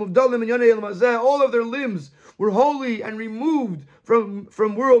 all of their limbs were holy and removed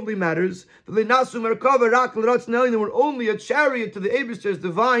from worldly matters. They were only a chariot to the Eibishter's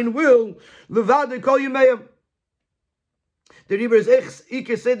divine will. Because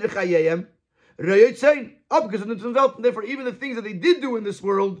therefore, even the things that they did do in this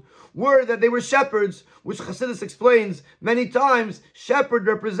world were that they were shepherds, which Chassidus explains many times. Shepherd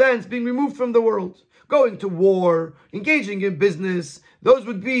represents being removed from the world, going to war, engaging in business. Those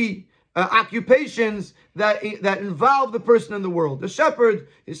would be occupations that involve the person in the world. The shepherd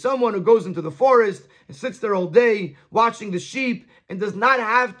is someone who goes into the forest and sits there all day watching the sheep and does not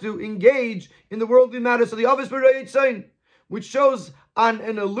have to engage in the worldly matters. So the Avos were Reitzain, which shows on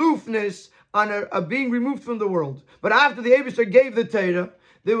an aloofness, on a being removed from the world. But after the Eibishter gave the Torah,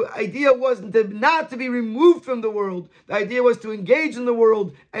 the idea wasn't not to be removed from the world. The idea was to engage in the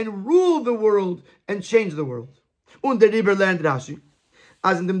world and rule the world and change the world. Und der Dibur lernt Rashi,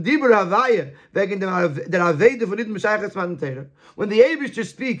 as in dem Dibur Havaya, wegen der Aveda von Yidden B'Shaychas Matan Torah, when the Eibishter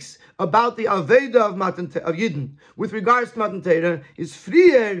speaks about the Aveda of Yidden with regards to Matan Torah, is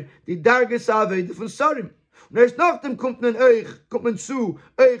frier die Darges Aveda von Sarim. The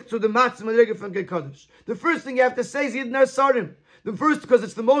first thing you have to say is Yidden Sarim. The first, because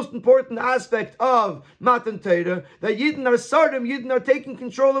it's the most important aspect of Matan Torah, that Yidden are Sarim, Yidden are taking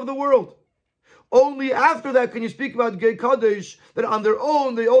control of the world. Only after that can you speak about Gei Kadosh, that on their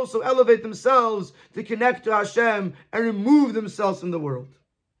own they also elevate themselves to connect to Hashem and remove themselves from the world.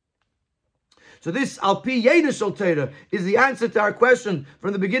 So this Al-Pi Yedishal Torah is the answer to our question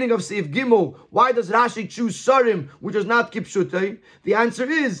from the beginning of Seif Gimel. Why does Rashi choose Sarim, which is not Kipshutei? The answer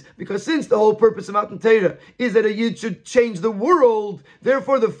is because since the whole purpose of Matan Torah is that a Yid should change the world,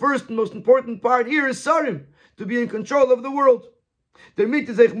 therefore the first and most important part here is Sarim, to be in control of the world. Der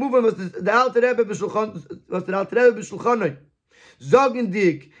Mitte sich moving was the Alter Rebbe b'Shulchanai. Sagen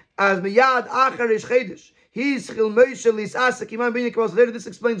dik, as miyad achar ish chedesh. This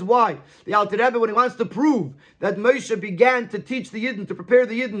explains why the Alter Rebbe, when he wants to prove that Moshe began to teach the Yidden, to prepare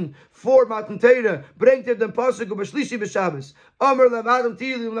the Yidden for Matan Torah, bringt the pasuk b'shlishi b'Shabbos. Amar levadam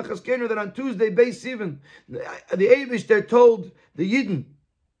tilim lechaskeinu, that on Tuesday, Beis Sivan, the Eibishter told the Yidden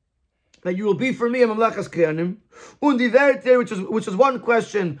that you will be for me a mamlechas kehanim. Und die Werte, which was one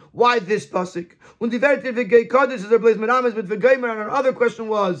question, why this pasuk? Und die Werte v'gei kadosh is there blaze merames, but v'geimer. And another question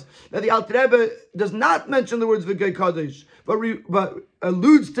was that the Alter Rebbe does not mention the words v'gei kadosh, but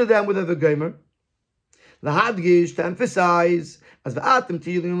alludes to them with a v'gomer. Lahadgish, to emphasize, as the atem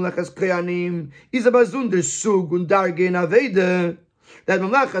tilim lechas koyanim is a bazunder sug und darge in aveda, that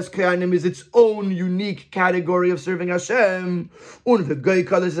Mamlachas Koyanim is its own unique category of serving Hashem. Und the Goy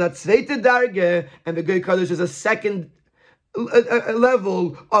Kodesh is a zweite Darge, and the Goy Kodesh is a second a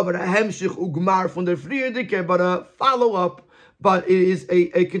level of a hemshich ugmar from the Friedike, but a follow-up, but it is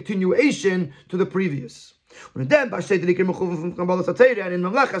a continuation to the previous. And then, and in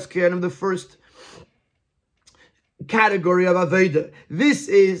Mamlachas Koyanim, the first category of Aveda. This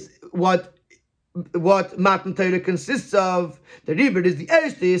is what Matan Torah consists of. The Ribber is the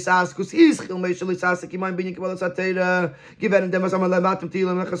Erste Yisaskus Ischil Meshel Yisasik Iman Binyan Kabbalah Satera given them as Amalei Matan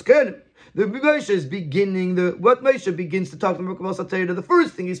Tilam Lechas Koyanim. The Moshe is beginning what Moshe begins to talk to them about Kabbalah Satera. The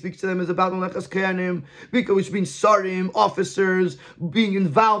first thing he speaks to them is about Lechas Koyanim, which means Sarim, officers, being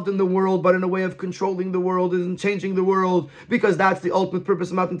involved in the world, but in a way of controlling the world and changing the world, because that's the ultimate purpose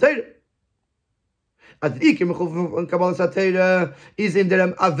of Matan Torah. As the Iker Mechuf Kabbalah Satera is in the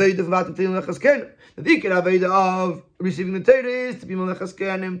Aveda of Matan Tilim Lechas Koyanim. The Iker Aveda of receiving the Torah is to be Melechas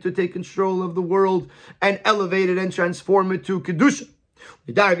Koyanim, to take control of the world and elevate it and transform it to Kedusha.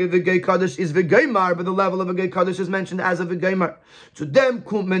 The Darge of the Gay Kaddish is V'Gaymar, but the level of a Gay Kaddish is mentioned as a V'Gaymar. To them,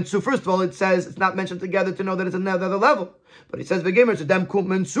 Kum Mensu, first of all, it says, it's not mentioned together to know that it's another level. But it says V'Gaymar, to them, Kum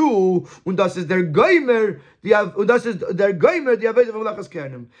Mensu, und das ist der Gaymer, the Aveda of Melechas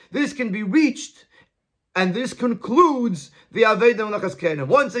Koyanim. This can be reached, and this concludes the Aveda Melechas Koyanim.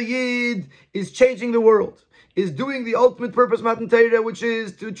 Once a Yid is changing the world, is doing the ultimate purpose of Matan Torah, which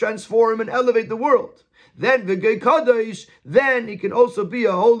is to transform and elevate the world, then V'Gei Kadosh, then he can also be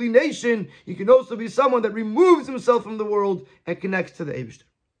a holy nation. He can also be someone that removes himself from the world and connects to the Eibishter.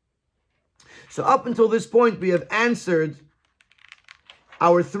 So up until this point, we have answered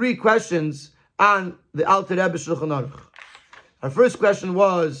our three questions on the Alter Rebbe Shulchan Aruch. Our first question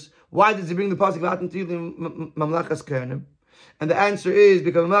was, why does he bring the pasuk V'atem Tilim Mamlachas Koyanim? And the answer is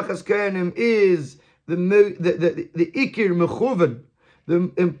because Mamlachas Koyanim is the Ikir Mechuven,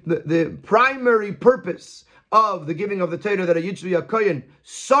 the primary purpose of the giving of the Torah, that a Yid should be a Kohen.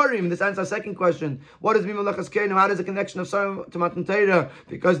 Sarim, this answers our second question. What is Mamlachas Koyanim? How does the connection of Sarim to Matan Torah?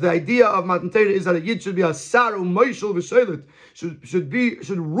 Because the idea of Matan Torah is that a Yid should be a Saru, Moishel, V'Shelet,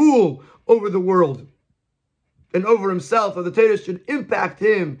 should rule over the world and over himself, and the Torah should impact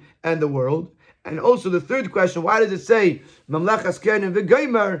him and the world. And also the third question, why does it say Mamlachas Koyanim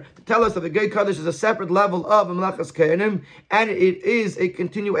V'Gomer, to tell us that the Gei Kaddish is a separate level of Mamlachas Koyanim, and it is a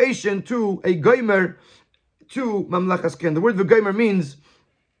continuation to a Gomer, to Mamlachas Koyanim. The word V'Gomer means,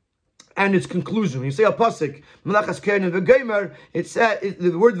 and its conclusion. When you say a pasuk, Mamlachas Koyanim V'Gomer,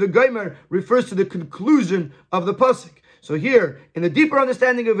 the word V'Gomer refers to the conclusion of the pasuk. So here, in the deeper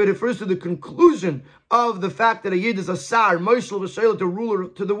understanding of it, it refers to the conclusion of the fact that a Yid is a Sar, Moshel V'Shelet, a ruler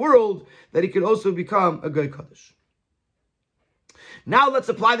to the world, that he could also become a Gei Kaddish. Now let's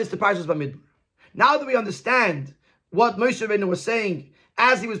apply this to Parshas Bamidbar. Now that we understand what Moshe Rabbeinu was saying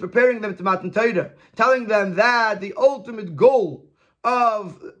as he was preparing them to Matan Torah, telling them that the ultimate goal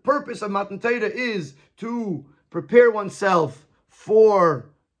of purpose of Matan Torah is to prepare oneself for,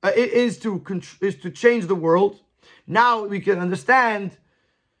 is to change the world. Now we can understand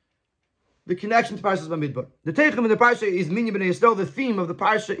the connection to Parshas Bamidbar. The Teichem in the Parsha is Minyan B'nai Yisrael. The theme of the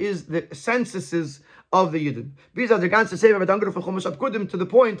Parsha is the censuses of the Yidden. These are the ganze Sefer v'Tangur from Chumash Abkudim, to the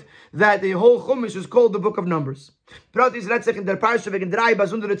point that the whole Chumash is called the Book of Numbers. Prat is Retzach in der Parsha wegen drei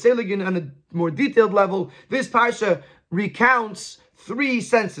besondere Zähligen on a more detailed level. This Parsha recounts three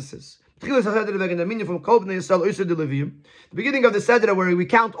censuses. The beginning of the Seder, where we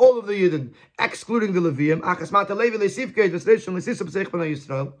count all of the Yidden, excluding the Levium,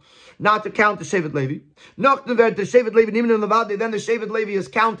 not to count the Shevet Levi. Then the Shevet Levi is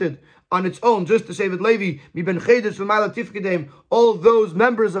counted on its own, just the Shevet Levi, all those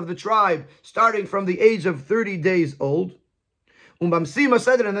members of the tribe, starting from the age of 30 days old. And then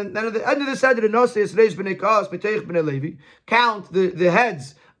at the end of the Seder, count the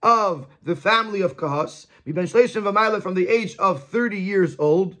heads of the family of Kahas, from the age of 30 years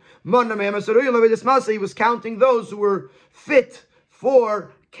old. He was counting those who were fit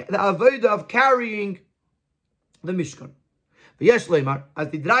for the avodah of carrying the Mishkan. As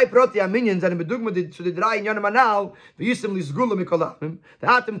the drei proti aminions and bedugma to the drei inyanim anal, v'yisem li zgula mikolamim, the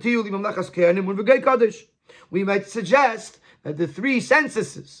atem tiyu li mamlachas koyanim and v'gei kaddish. We might suggest that the three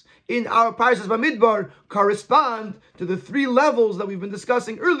censuses in our Parshas Bamidbar correspond to the three levels that we've been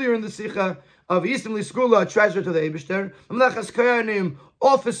discussing earlier in the Sikha of Yisem Liskula, treasure to the Eibishter, Mamlachas Koyanim,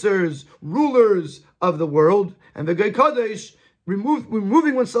 officers, rulers of the world, and the Gei Kadosh,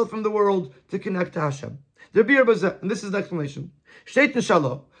 removing oneself from the world to connect to Hashem. Der Bir Bazeh, and this is the explanation. Steht in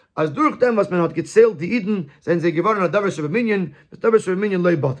Shalom, as durch dem, was man hat gezählt, die Iden, sind sie geworden, a Davar Shebeminyan, das Davar Shebeminyan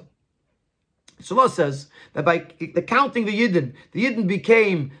lei batel. Shalom says that by the counting the Yidden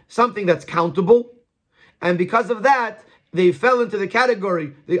became something that's countable, and because of that, they fell into the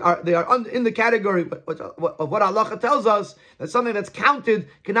category. They are in the category of what Allah tells us, that something that's counted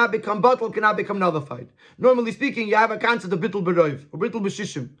cannot become batal, cannot become nullified. Normally speaking, you have a concept of bittul beroiv or bittul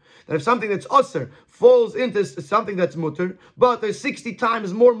b'shishim, that if something that's usr falls into something that's mutter, but there's 60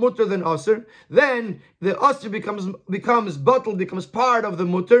 times more mutter than usr, then the usr becomes batal, becomes part of the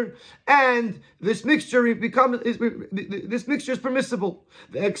mutter, and this mixture is permissible.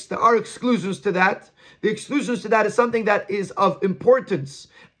 There are exclusions to that. The exclusions to that is something that is of importance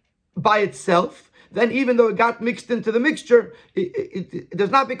by itself. Then even though it got mixed into the mixture, it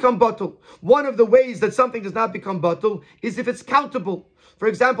does not become batal. One of the ways that something does not become batal is if it's countable. For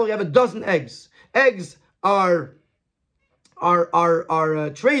example, you have a dozen eggs. Eggs are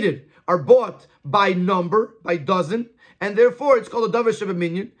traded, are bought by number, by dozen, and therefore it's called a davar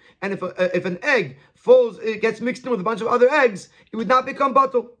shebeminyan. And if an egg falls, it gets mixed in with a bunch of other eggs, it would not become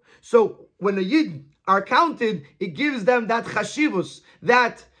batal. So when the Yid are counted, it gives them that chashivus,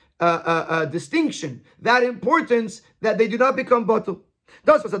 that distinction, that importance, that they do not become batal.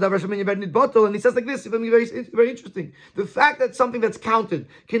 That's what's a davar shebeminyan batal, and he says like this. It's very interesting. The fact that something that's counted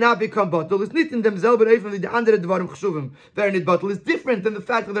cannot become batal is not in themselves, but even the andere dvarim chshuvim vernit batal is different than the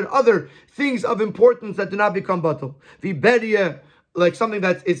fact that there are other things of importance that do not become batal. Viberia, like something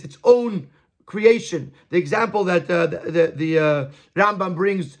that is its own creation. The example that the Rambam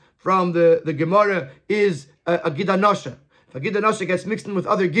brings from the Gemara is a gidanosha. If a gidanosha gets mixed in with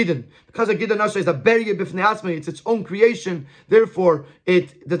other gidon, because a gidanosha is a beria b'fnei atzmai, it's its own creation, therefore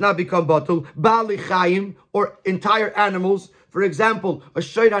it does not become batul. Bali chayim, or entire animals. For example, a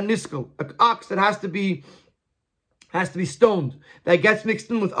shayra niskel, an ox that has to be stoned, that gets mixed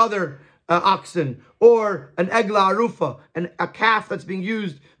in with other oxen, or an egla arufa, a calf that's being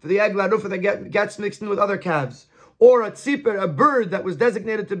used for the egla arufa that gets mixed in with other calves, or a tziper, a bird that was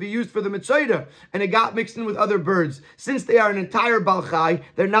designated to be used for the mitzvah, and it got mixed in with other birds. Since they are an entire balchai,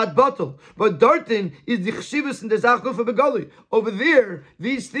 they're not batal. But dartin is the chshivus and the zachufa begali. Over there,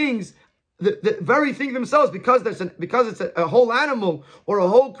 these things, the very thing themselves, because it's a whole animal or a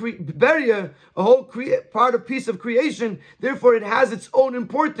whole beria, a whole piece of creation, therefore it has its own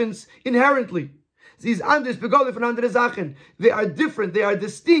importance inherently. These anders begolif and andere Sachen, they are different, they are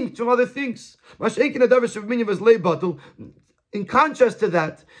distinct from other things. In contrast to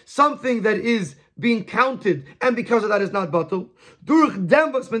that, something that is being counted, and because of that is not batul.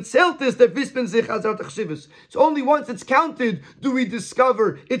 It's only once it's counted do we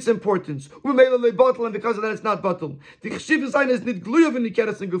discover its importance. And because of that it's not batul.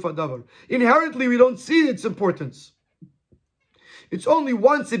 Inherently we don't see its importance. It's only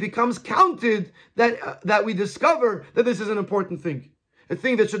once it becomes counted that we discover that this is an important thing, a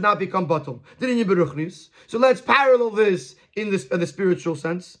thing that should not become batal. So let's parallel this in the spiritual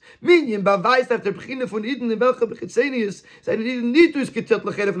sense.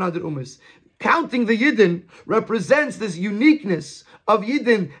 Counting the Yidden represents this uniqueness of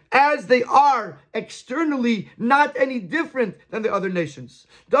Yidden as they are externally not any different than the other nations.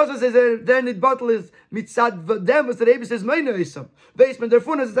 Then it battle is mitzad v'dem was the Rebbe says meina isam. Basement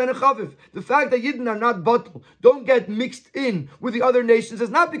therefore is eine chaviv. The fact that Yidden are not battle, don't get mixed in with the other nations,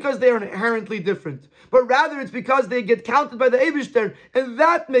 is not because they are inherently different, but rather it's because they get counted by the Eibishter, and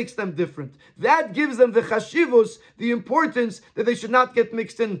that makes them different. That gives them the chashivus, the importance that they should not get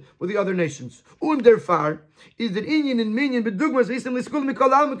mixed in with the other nations. Underfar is that inyan and minyan bedugmas v'isem l'skul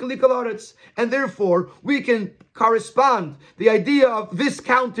mikol al mikol aretz, and therefore we can correspond the idea of this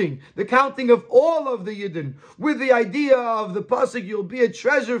counting, the counting of all of the Yidden, with the idea of the pasuk, you'll be a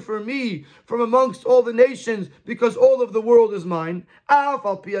treasure for me from amongst all the nations, because all of the world is mine. Even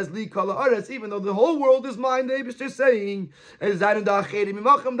though the whole world is mine, the Eibishter is saying,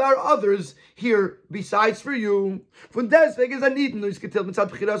 there are others here besides for you. Nevertheless, the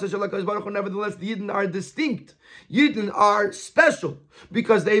Yidden are distinct. Yidden are special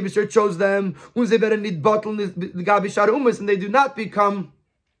because the Eibishter chose them, and they do not become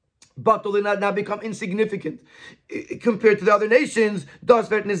batal, they not become insignificant compared to the other nations.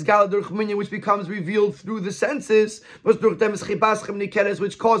 Which becomes revealed through the senses, which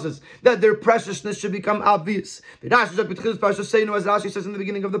causes that their preciousness should become obvious. As Rashi says in the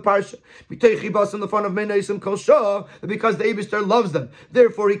beginning of the parsha, in the front of because the Eibishter loves them,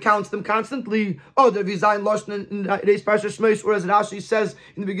 therefore he counts them constantly. Or as Rashi says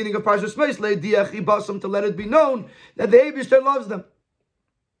in the beginning of parsha Shmeis, to let it be known that the Eibishter loves them.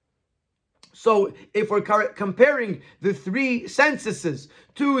 So if we're comparing the three censuses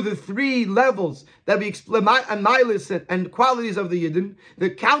to the three levels that we explain, and milas and qualities of the Yidden,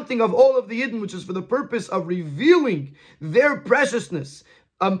 the counting of all of the Yidden, which is for the purpose of revealing their preciousness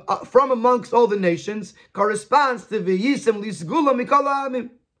from amongst all the nations, corresponds to v'yisem lisgula mikol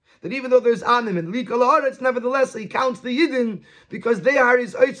ha'amim. That even though there's amim and likol ha'aretz, nevertheless he counts the Yidden because they are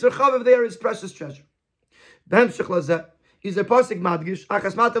his oitzer chaviv, they are his precious treasure. B'hemshech lazeh is a pasuk madgish.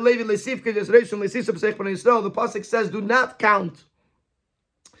 Achas mata levi leisivke yisreishon leisisab seich b'nei Yisrael. The pasuk says, do not count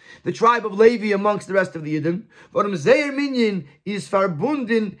the tribe of Levi amongst the rest of the Yidden. Warum zeir minyan is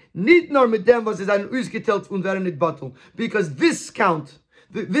verbunden nicht nur mit dem was is an ausgeteilt und werden nicht battel. Because this count,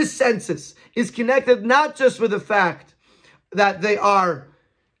 this census, is connected not just with the fact that they are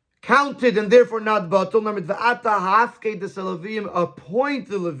counted and therefore not battle. Appoint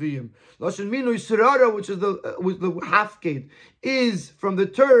the Levium. Lashon minu Yisrara, which is the hafked, is from the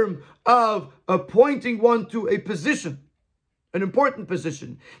term of appointing one to a position, an important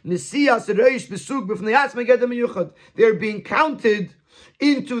position. They're being counted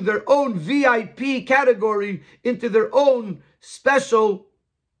into their own VIP category, into their own special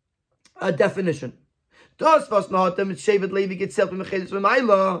definition. Das was noch mit Shevet Levi gezählt mit Chedes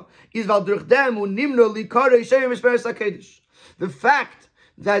v'mayla is weil durch dem und nimno likare Shem Mishperes HaKedesh. The fact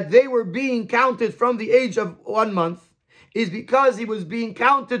that they were being counted from the age of 1 month is because he was being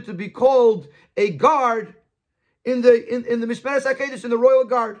counted to be called a guard in the Mishperes HaKedesh, in the royal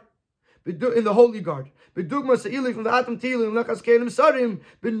guard, in the holy guard. Bedugma se'ilik from the Atam Tilim lechas kelim sarim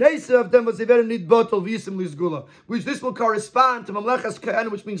b'neisa of them was a very need bottle v'yisim lizgula, which this will correspond to mamlechas ke'an,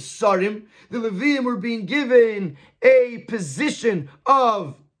 which means sarim. The Leviim were being given a position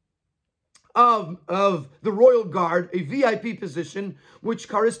of the royal guard, a VIP position, which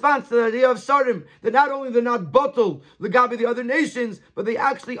corresponds to the idea of sarim, that not only they're not bottle legabi the other nations, but they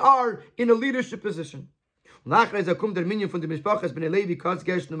actually are in a leadership position. And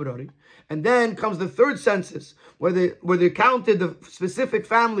then comes the third census, where they counted the specific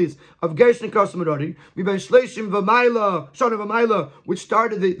families of Gershon and Merari. Which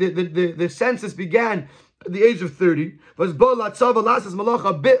started the census began at the age of 30. Here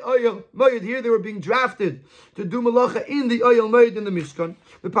they were being drafted to do malacha in the Oyel Moed in the Mishkan.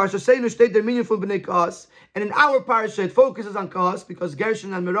 The Parsha Seinu state their meaning from Bnei Kahas, and in our Parsha it focuses on Kahas because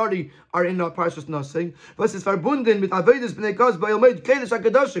Gershon and Merari are in our Parsha's Nasing. But it's verbunden with Avedis Bnei Kahas by Oyel Moed Kedesh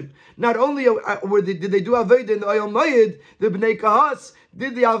HaKadoshim. Not only did they do Aveda in the Oyel Moed, the Bnei Kahas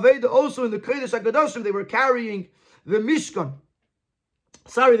did the Aveda also in the Kedesh HaKadoshim. They were carrying the Mishkan.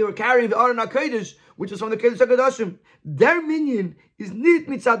 They were carrying the Aron HaKodesh, which is from the Kedesh HaKadoshim. Their minyan is nit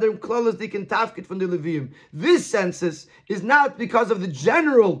mitzad their klalas dik and tafkid from the Leviim. This census is not because of the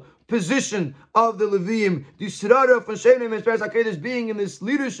general position of the Leviim, the Yisrara from Shemei Mishperes HaKodesh being in this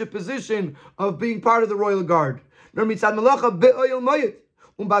leadership position of being part of the royal guard. Nor mitzad malacha be'oyel moyed.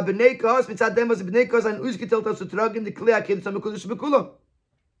 Ba b'nei kahas mitzad dem was b'nei kahas an uzgetelt as to tragen the klei HaKodesh HaMekudesh B'kulam.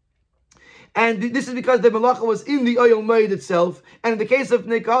 And this is because the Malacha was in the Oyel Moed itself. And in the case of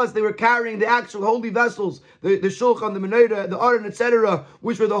Bnei Kahas, they were carrying the actual holy vessels, the Shulchan, the Menorah, the Aron, etc.,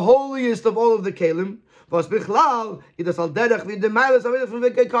 which were the holiest of all of the Kelim.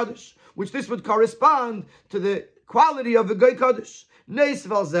 Which this would correspond to the quality of the Goy Kaddish.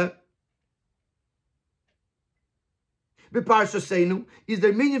 B'Parsha Seinu is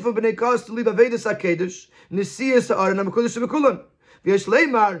their meaning for Bnei Kahas to leave Avedis HaKedesh, Nisiyas HaAron HaMekudesh B'kulam.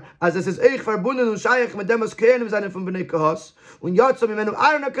 As es ist euch verbunden und scheich mit dem was Kehanim seinen von Bnei Kahas und Yatzam imenu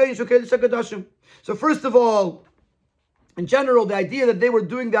Aron HaKodesh u'Kedesh HaKadoshim. So first of all, in general, the idea that they were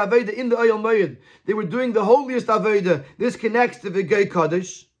doing the Aveda in the Oyel Moed, they were doing the holiest Aveda, this connects to the Gei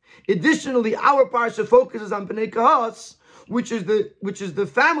Kaddish. Additionally, our parsha focuses on Bnei Kahas, which is the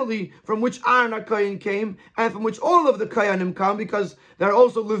family from which Aaron HaKohen came, and from which all of the Kohanim come, because there are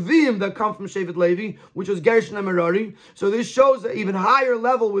also Leviim that come from Shevet Levi, which was Gershon and Merari. So this shows an even higher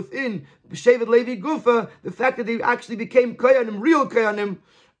level within Shevet Levi Gufa, the fact that they actually became Kohanim, real Kohanim,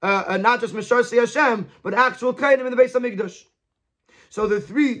 not just Meshar Si Hashem, but actual Kohanim in the Beis HaMikdash. So the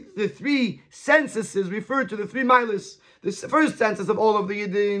three censuses refer to the three milas. The first census of all of the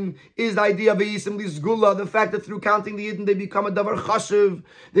Yidden is the idea of Yisim Lizgula, the fact that through counting the Yidden they become a Davar Chashiv.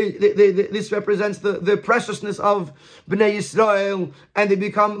 This represents the preciousness of Bnei Yisrael, and they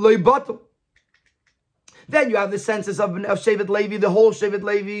become Loi Batel. Then you have the census of Shevet Levi, the whole Shevet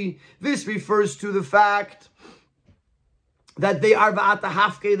Levi. This refers to the fact that they are Va'ata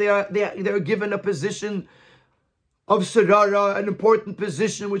Hafke, they are given a position of Sarara, an important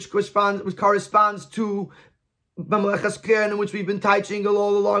position which corresponds to Mamlechas Keren, in which we've been teaching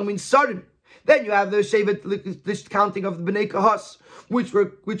all along, means Sarim. Then you have the Shevet, this counting of the Bnei Kahas, which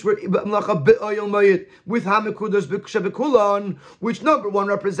were with Hamikudas B'Kulan, which number one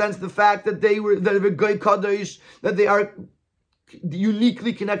represents the fact that they were Goy Kadosh, that they are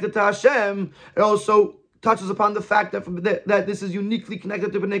uniquely connected to Hashem. It also touches upon the fact that this is uniquely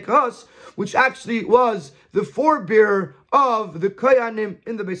connected to Bnei Kahas, which actually was the forebearer of the Koyanim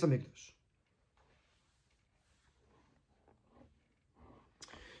in the Beis Hamikdash.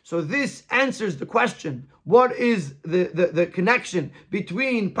 So this answers the question: what is the connection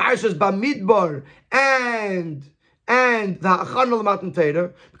between Parshas Bamidbar and the Hachana L'Matan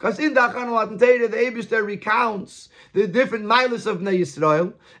Torah? Because in the Hachana L'Matan Torah, the Eibishter recounts the different milas of Bnei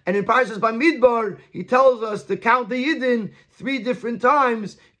Yisrael, and in Parshas Bamidbar, he tells us to count the Yidden 3 different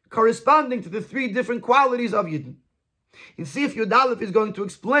times, corresponding to the 3 different qualities of Yidden. In Sif Yud Aleph is going to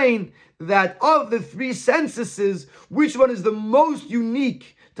explain that of the 3 censuses, which one is the most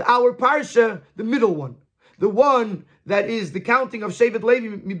unique to our parsha? The middle one, the one that is the counting of Shevet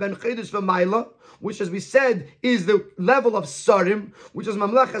Levi miben Chedesh v'Mayla, which, as we said, is the level of Sarim, which is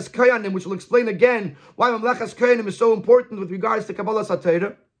Mamlechas Koyanim, which will explain again why Mamlechas Koyanim is so important with regards to Kabbalah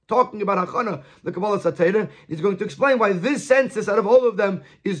Satira. Talking about Hachana, the Kabbalah Satira, he's going to explain why this census out of all of them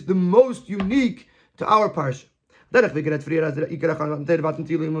is the most unique to our parsha. As we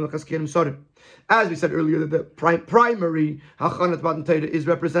said earlier, that the primary Hachanat Matan Torah is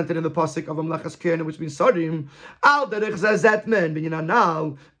represented in the pasuk of Amlachas Keren, which means Sarim. Al derech zazet men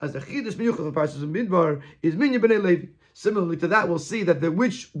now, as the Chiddush Miyuchah of Parshas Bamidbar is Minyan Bnei Levi. Similarly to that, we'll see that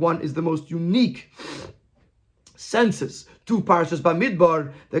which one is the most unique census to Parshas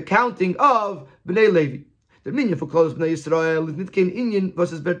Bamidbar, the counting of Bnei Levi. The Minyan for Kol Bnei Yisrael is nit kein Inyan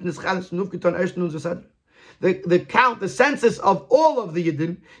versus Bertnis Chalas Nufgeton Ersten und Zasadr. The count, the census of all of the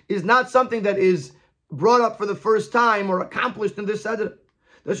Yidden is not something that is brought up for the first time or accomplished in this Seder.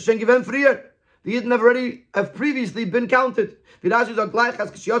 The Yidden have previously been counted. Rashi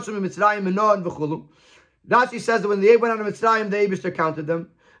says that when they went out of Mitzrayim, the Eibishter counted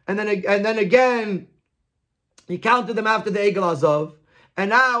them. And then again, he counted them after the Egel Azov. And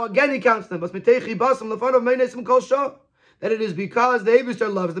now again he counts them. That it is because the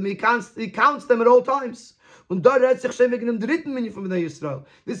Eibishter loves them, he counts them at all times. This is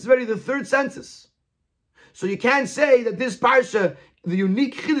already the 3rd census. So you can't say that this parsha, the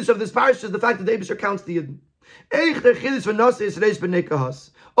unique chiddush of this parsha, is the fact that the Eibishter counts the Yidden.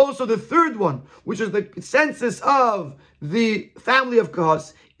 Also the 3rd one, which is the census of the family of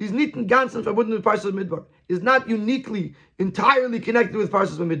Kahas, is nicht in ganzen verbunden with Parshas Bamidbar, is not uniquely, entirely connected with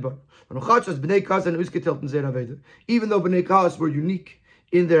Parshas Bamidbar. Even though Bnei Kahas were unique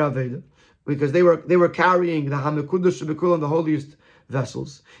in their Aveda, because they were carrying the Hamikudash Shebekul and the holiest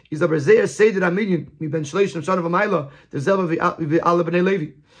vessels.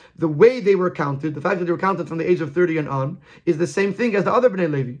 The way they were counted, the fact that they were counted from the age of 30 and on, is the same thing as the other Bnei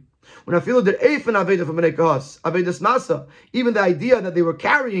Levi. When I feel that Eifan Aveda from Bnei Kahas, Avedas Masa, even the idea that they were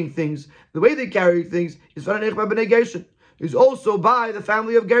carrying things, the way they carried things, is Vananech by Bnei Gershon, is also by the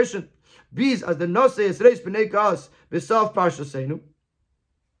family of Gershon. Biz as the Nose Yisreis Bnei Kahas B'Sav Parshaseinu.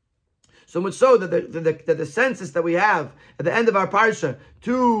 So much so that the census that we have at the end of our parsha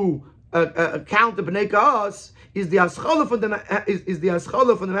to count the Bnei Kahas is the Haschala from the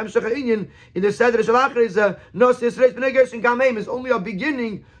Hemshech Ha'inyan in the Seder Shalachar is Nos Yisreis Bnei Gershon Gameim is only a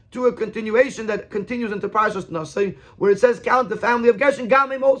beginning to a continuation that continues into Parshas Nasi, where it says count the family of Gershon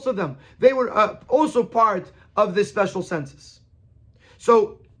Gameim, also them. They were also part of this special census.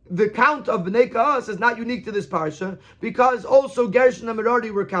 So the count of Bnei Kahas is not unique to this parsha, because also Gershon and Merari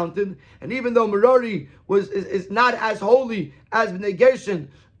were counted, and even though Merari is not as holy as Bnei Gershon,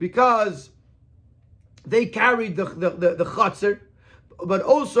 because they carried the Chatzar, but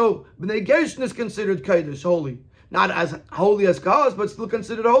also Bnei Gershon is considered Kodesh, holy. Not as holy as Kahas, but still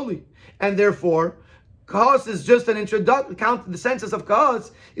considered holy. And therefore, Kahas is just an introduction, the census of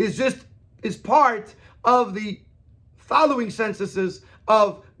Kahas is part of the following censuses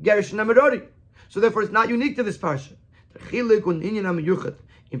of Gershon and Merari. So therefore it's not unique to this parsha. The Chelek und Inyan HaMiyuchad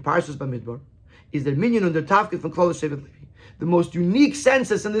in Parshas Bamidbar is the minyan under Tafkid from Klal Shevet Levi. The most unique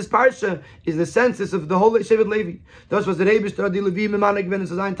census in this parsha is the census of the whole Shevet Levi. Thus was the Eibishter Adi Levi Memanek Ben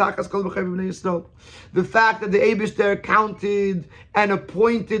Zayin Takas Kol B'Chayv B'nei Yisrael. The fact that the Eibishter counted and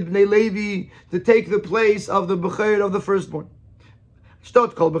appointed Bnei Levi to take the place of the B'Chayr of the firstborn.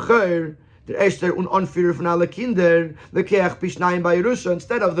 Stot Kol B'Chayr der Eshter und Anführer von alle Kinder, Lekeach Pishnayim by Yerusha,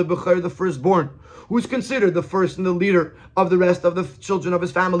 instead of the Bechor, the firstborn, who's considered the first and the leader of the rest of the children of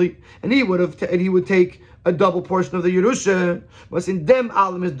his family, and he would take a double portion of the Yerusha. Was in dem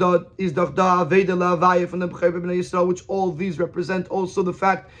alam is doch da Aveda la Avaya from the Bechor B'nei Yisrael, which all these represent also the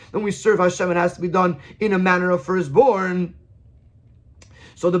fact that when we serve Hashem, it has to be done in a manner of firstborn.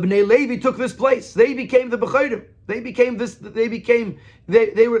 So the Bnei Levi took this place. They became the Bechayrim.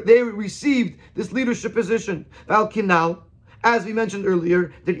 They received this leadership position. Val Kinal, as we mentioned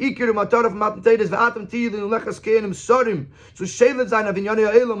earlier, that Ikir Matar of Matan Tedes V'atam Tiyil in Lechas Kenim Sorim. So Shelet Zayin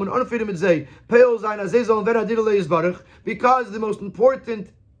Avinyani Ha'elam and Unfidim Mitzay Peil Zayin Azezel and Vera Didale Yisbarach, because the most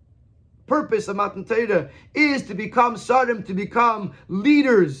important purpose of Matan Teda is to become Sarim, to become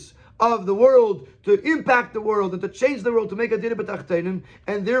leaders of the world, to impact the world, and to change the world, to make a Dira B'tachtenim,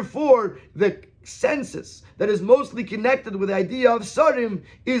 and therefore the census that is mostly connected with the idea of Sarim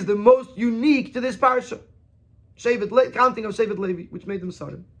is the most unique to this parsha. Counting of Shevet Levi, which made them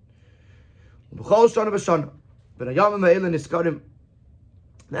Sarim.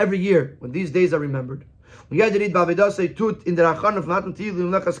 And every year, when these days are remembered, and every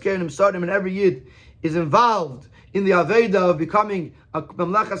Yid is involved in the Aveda of becoming a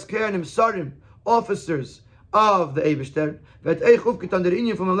Mamlachas Kehanim Sarim, officers of the Eibishter,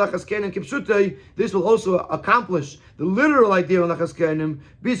 this will also accomplish the literal idea of Mamlachas Kehanim,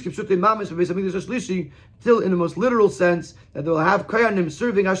 till in the most literal sense, that they will have Kehanim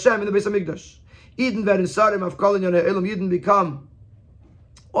serving Hashem in the Beis Hamikdash. Eden werden Sarim of Kol Inyanei Elam, Eden become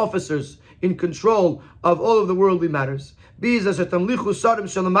officers in control of all of the worldly matters. That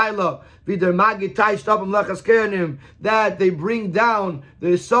they bring down the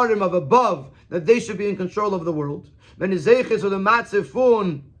Sarim of above, that they should be in control of the world. That the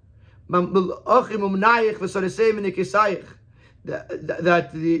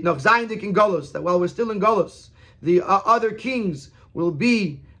Nachzayndik in Golos, that while we're still in Golos, the other kings will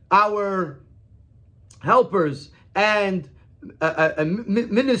be our helpers, and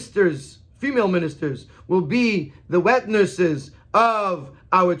ministers, female ministers, will be the wet nurses of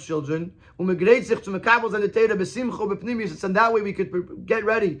our children. And that way we could get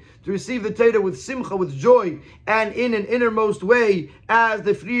ready to receive the Torah with simcha, with joy, and in an innermost way, as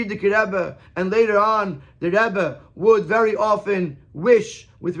the Frierdiker Rebbe and later on the Rebbe would very often wish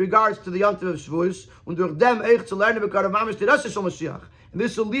with regards to the Yom Tov of Shavuos. And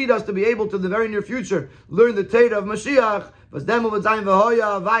this will lead us to be able to, in the very near future, learn the Torah of Mashiach. That the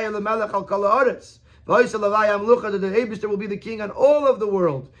Eibishter will be the king on all of the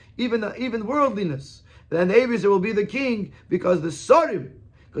world, even worldliness. Then the Eibishter will be the king because the Sarim,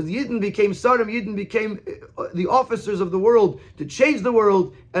 because Yidden became Sarim, Yidden became the officers of the world to change the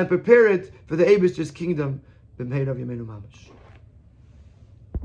world and prepare it for the Eibishter's kingdom. B'mheirav Yameinu Mamash.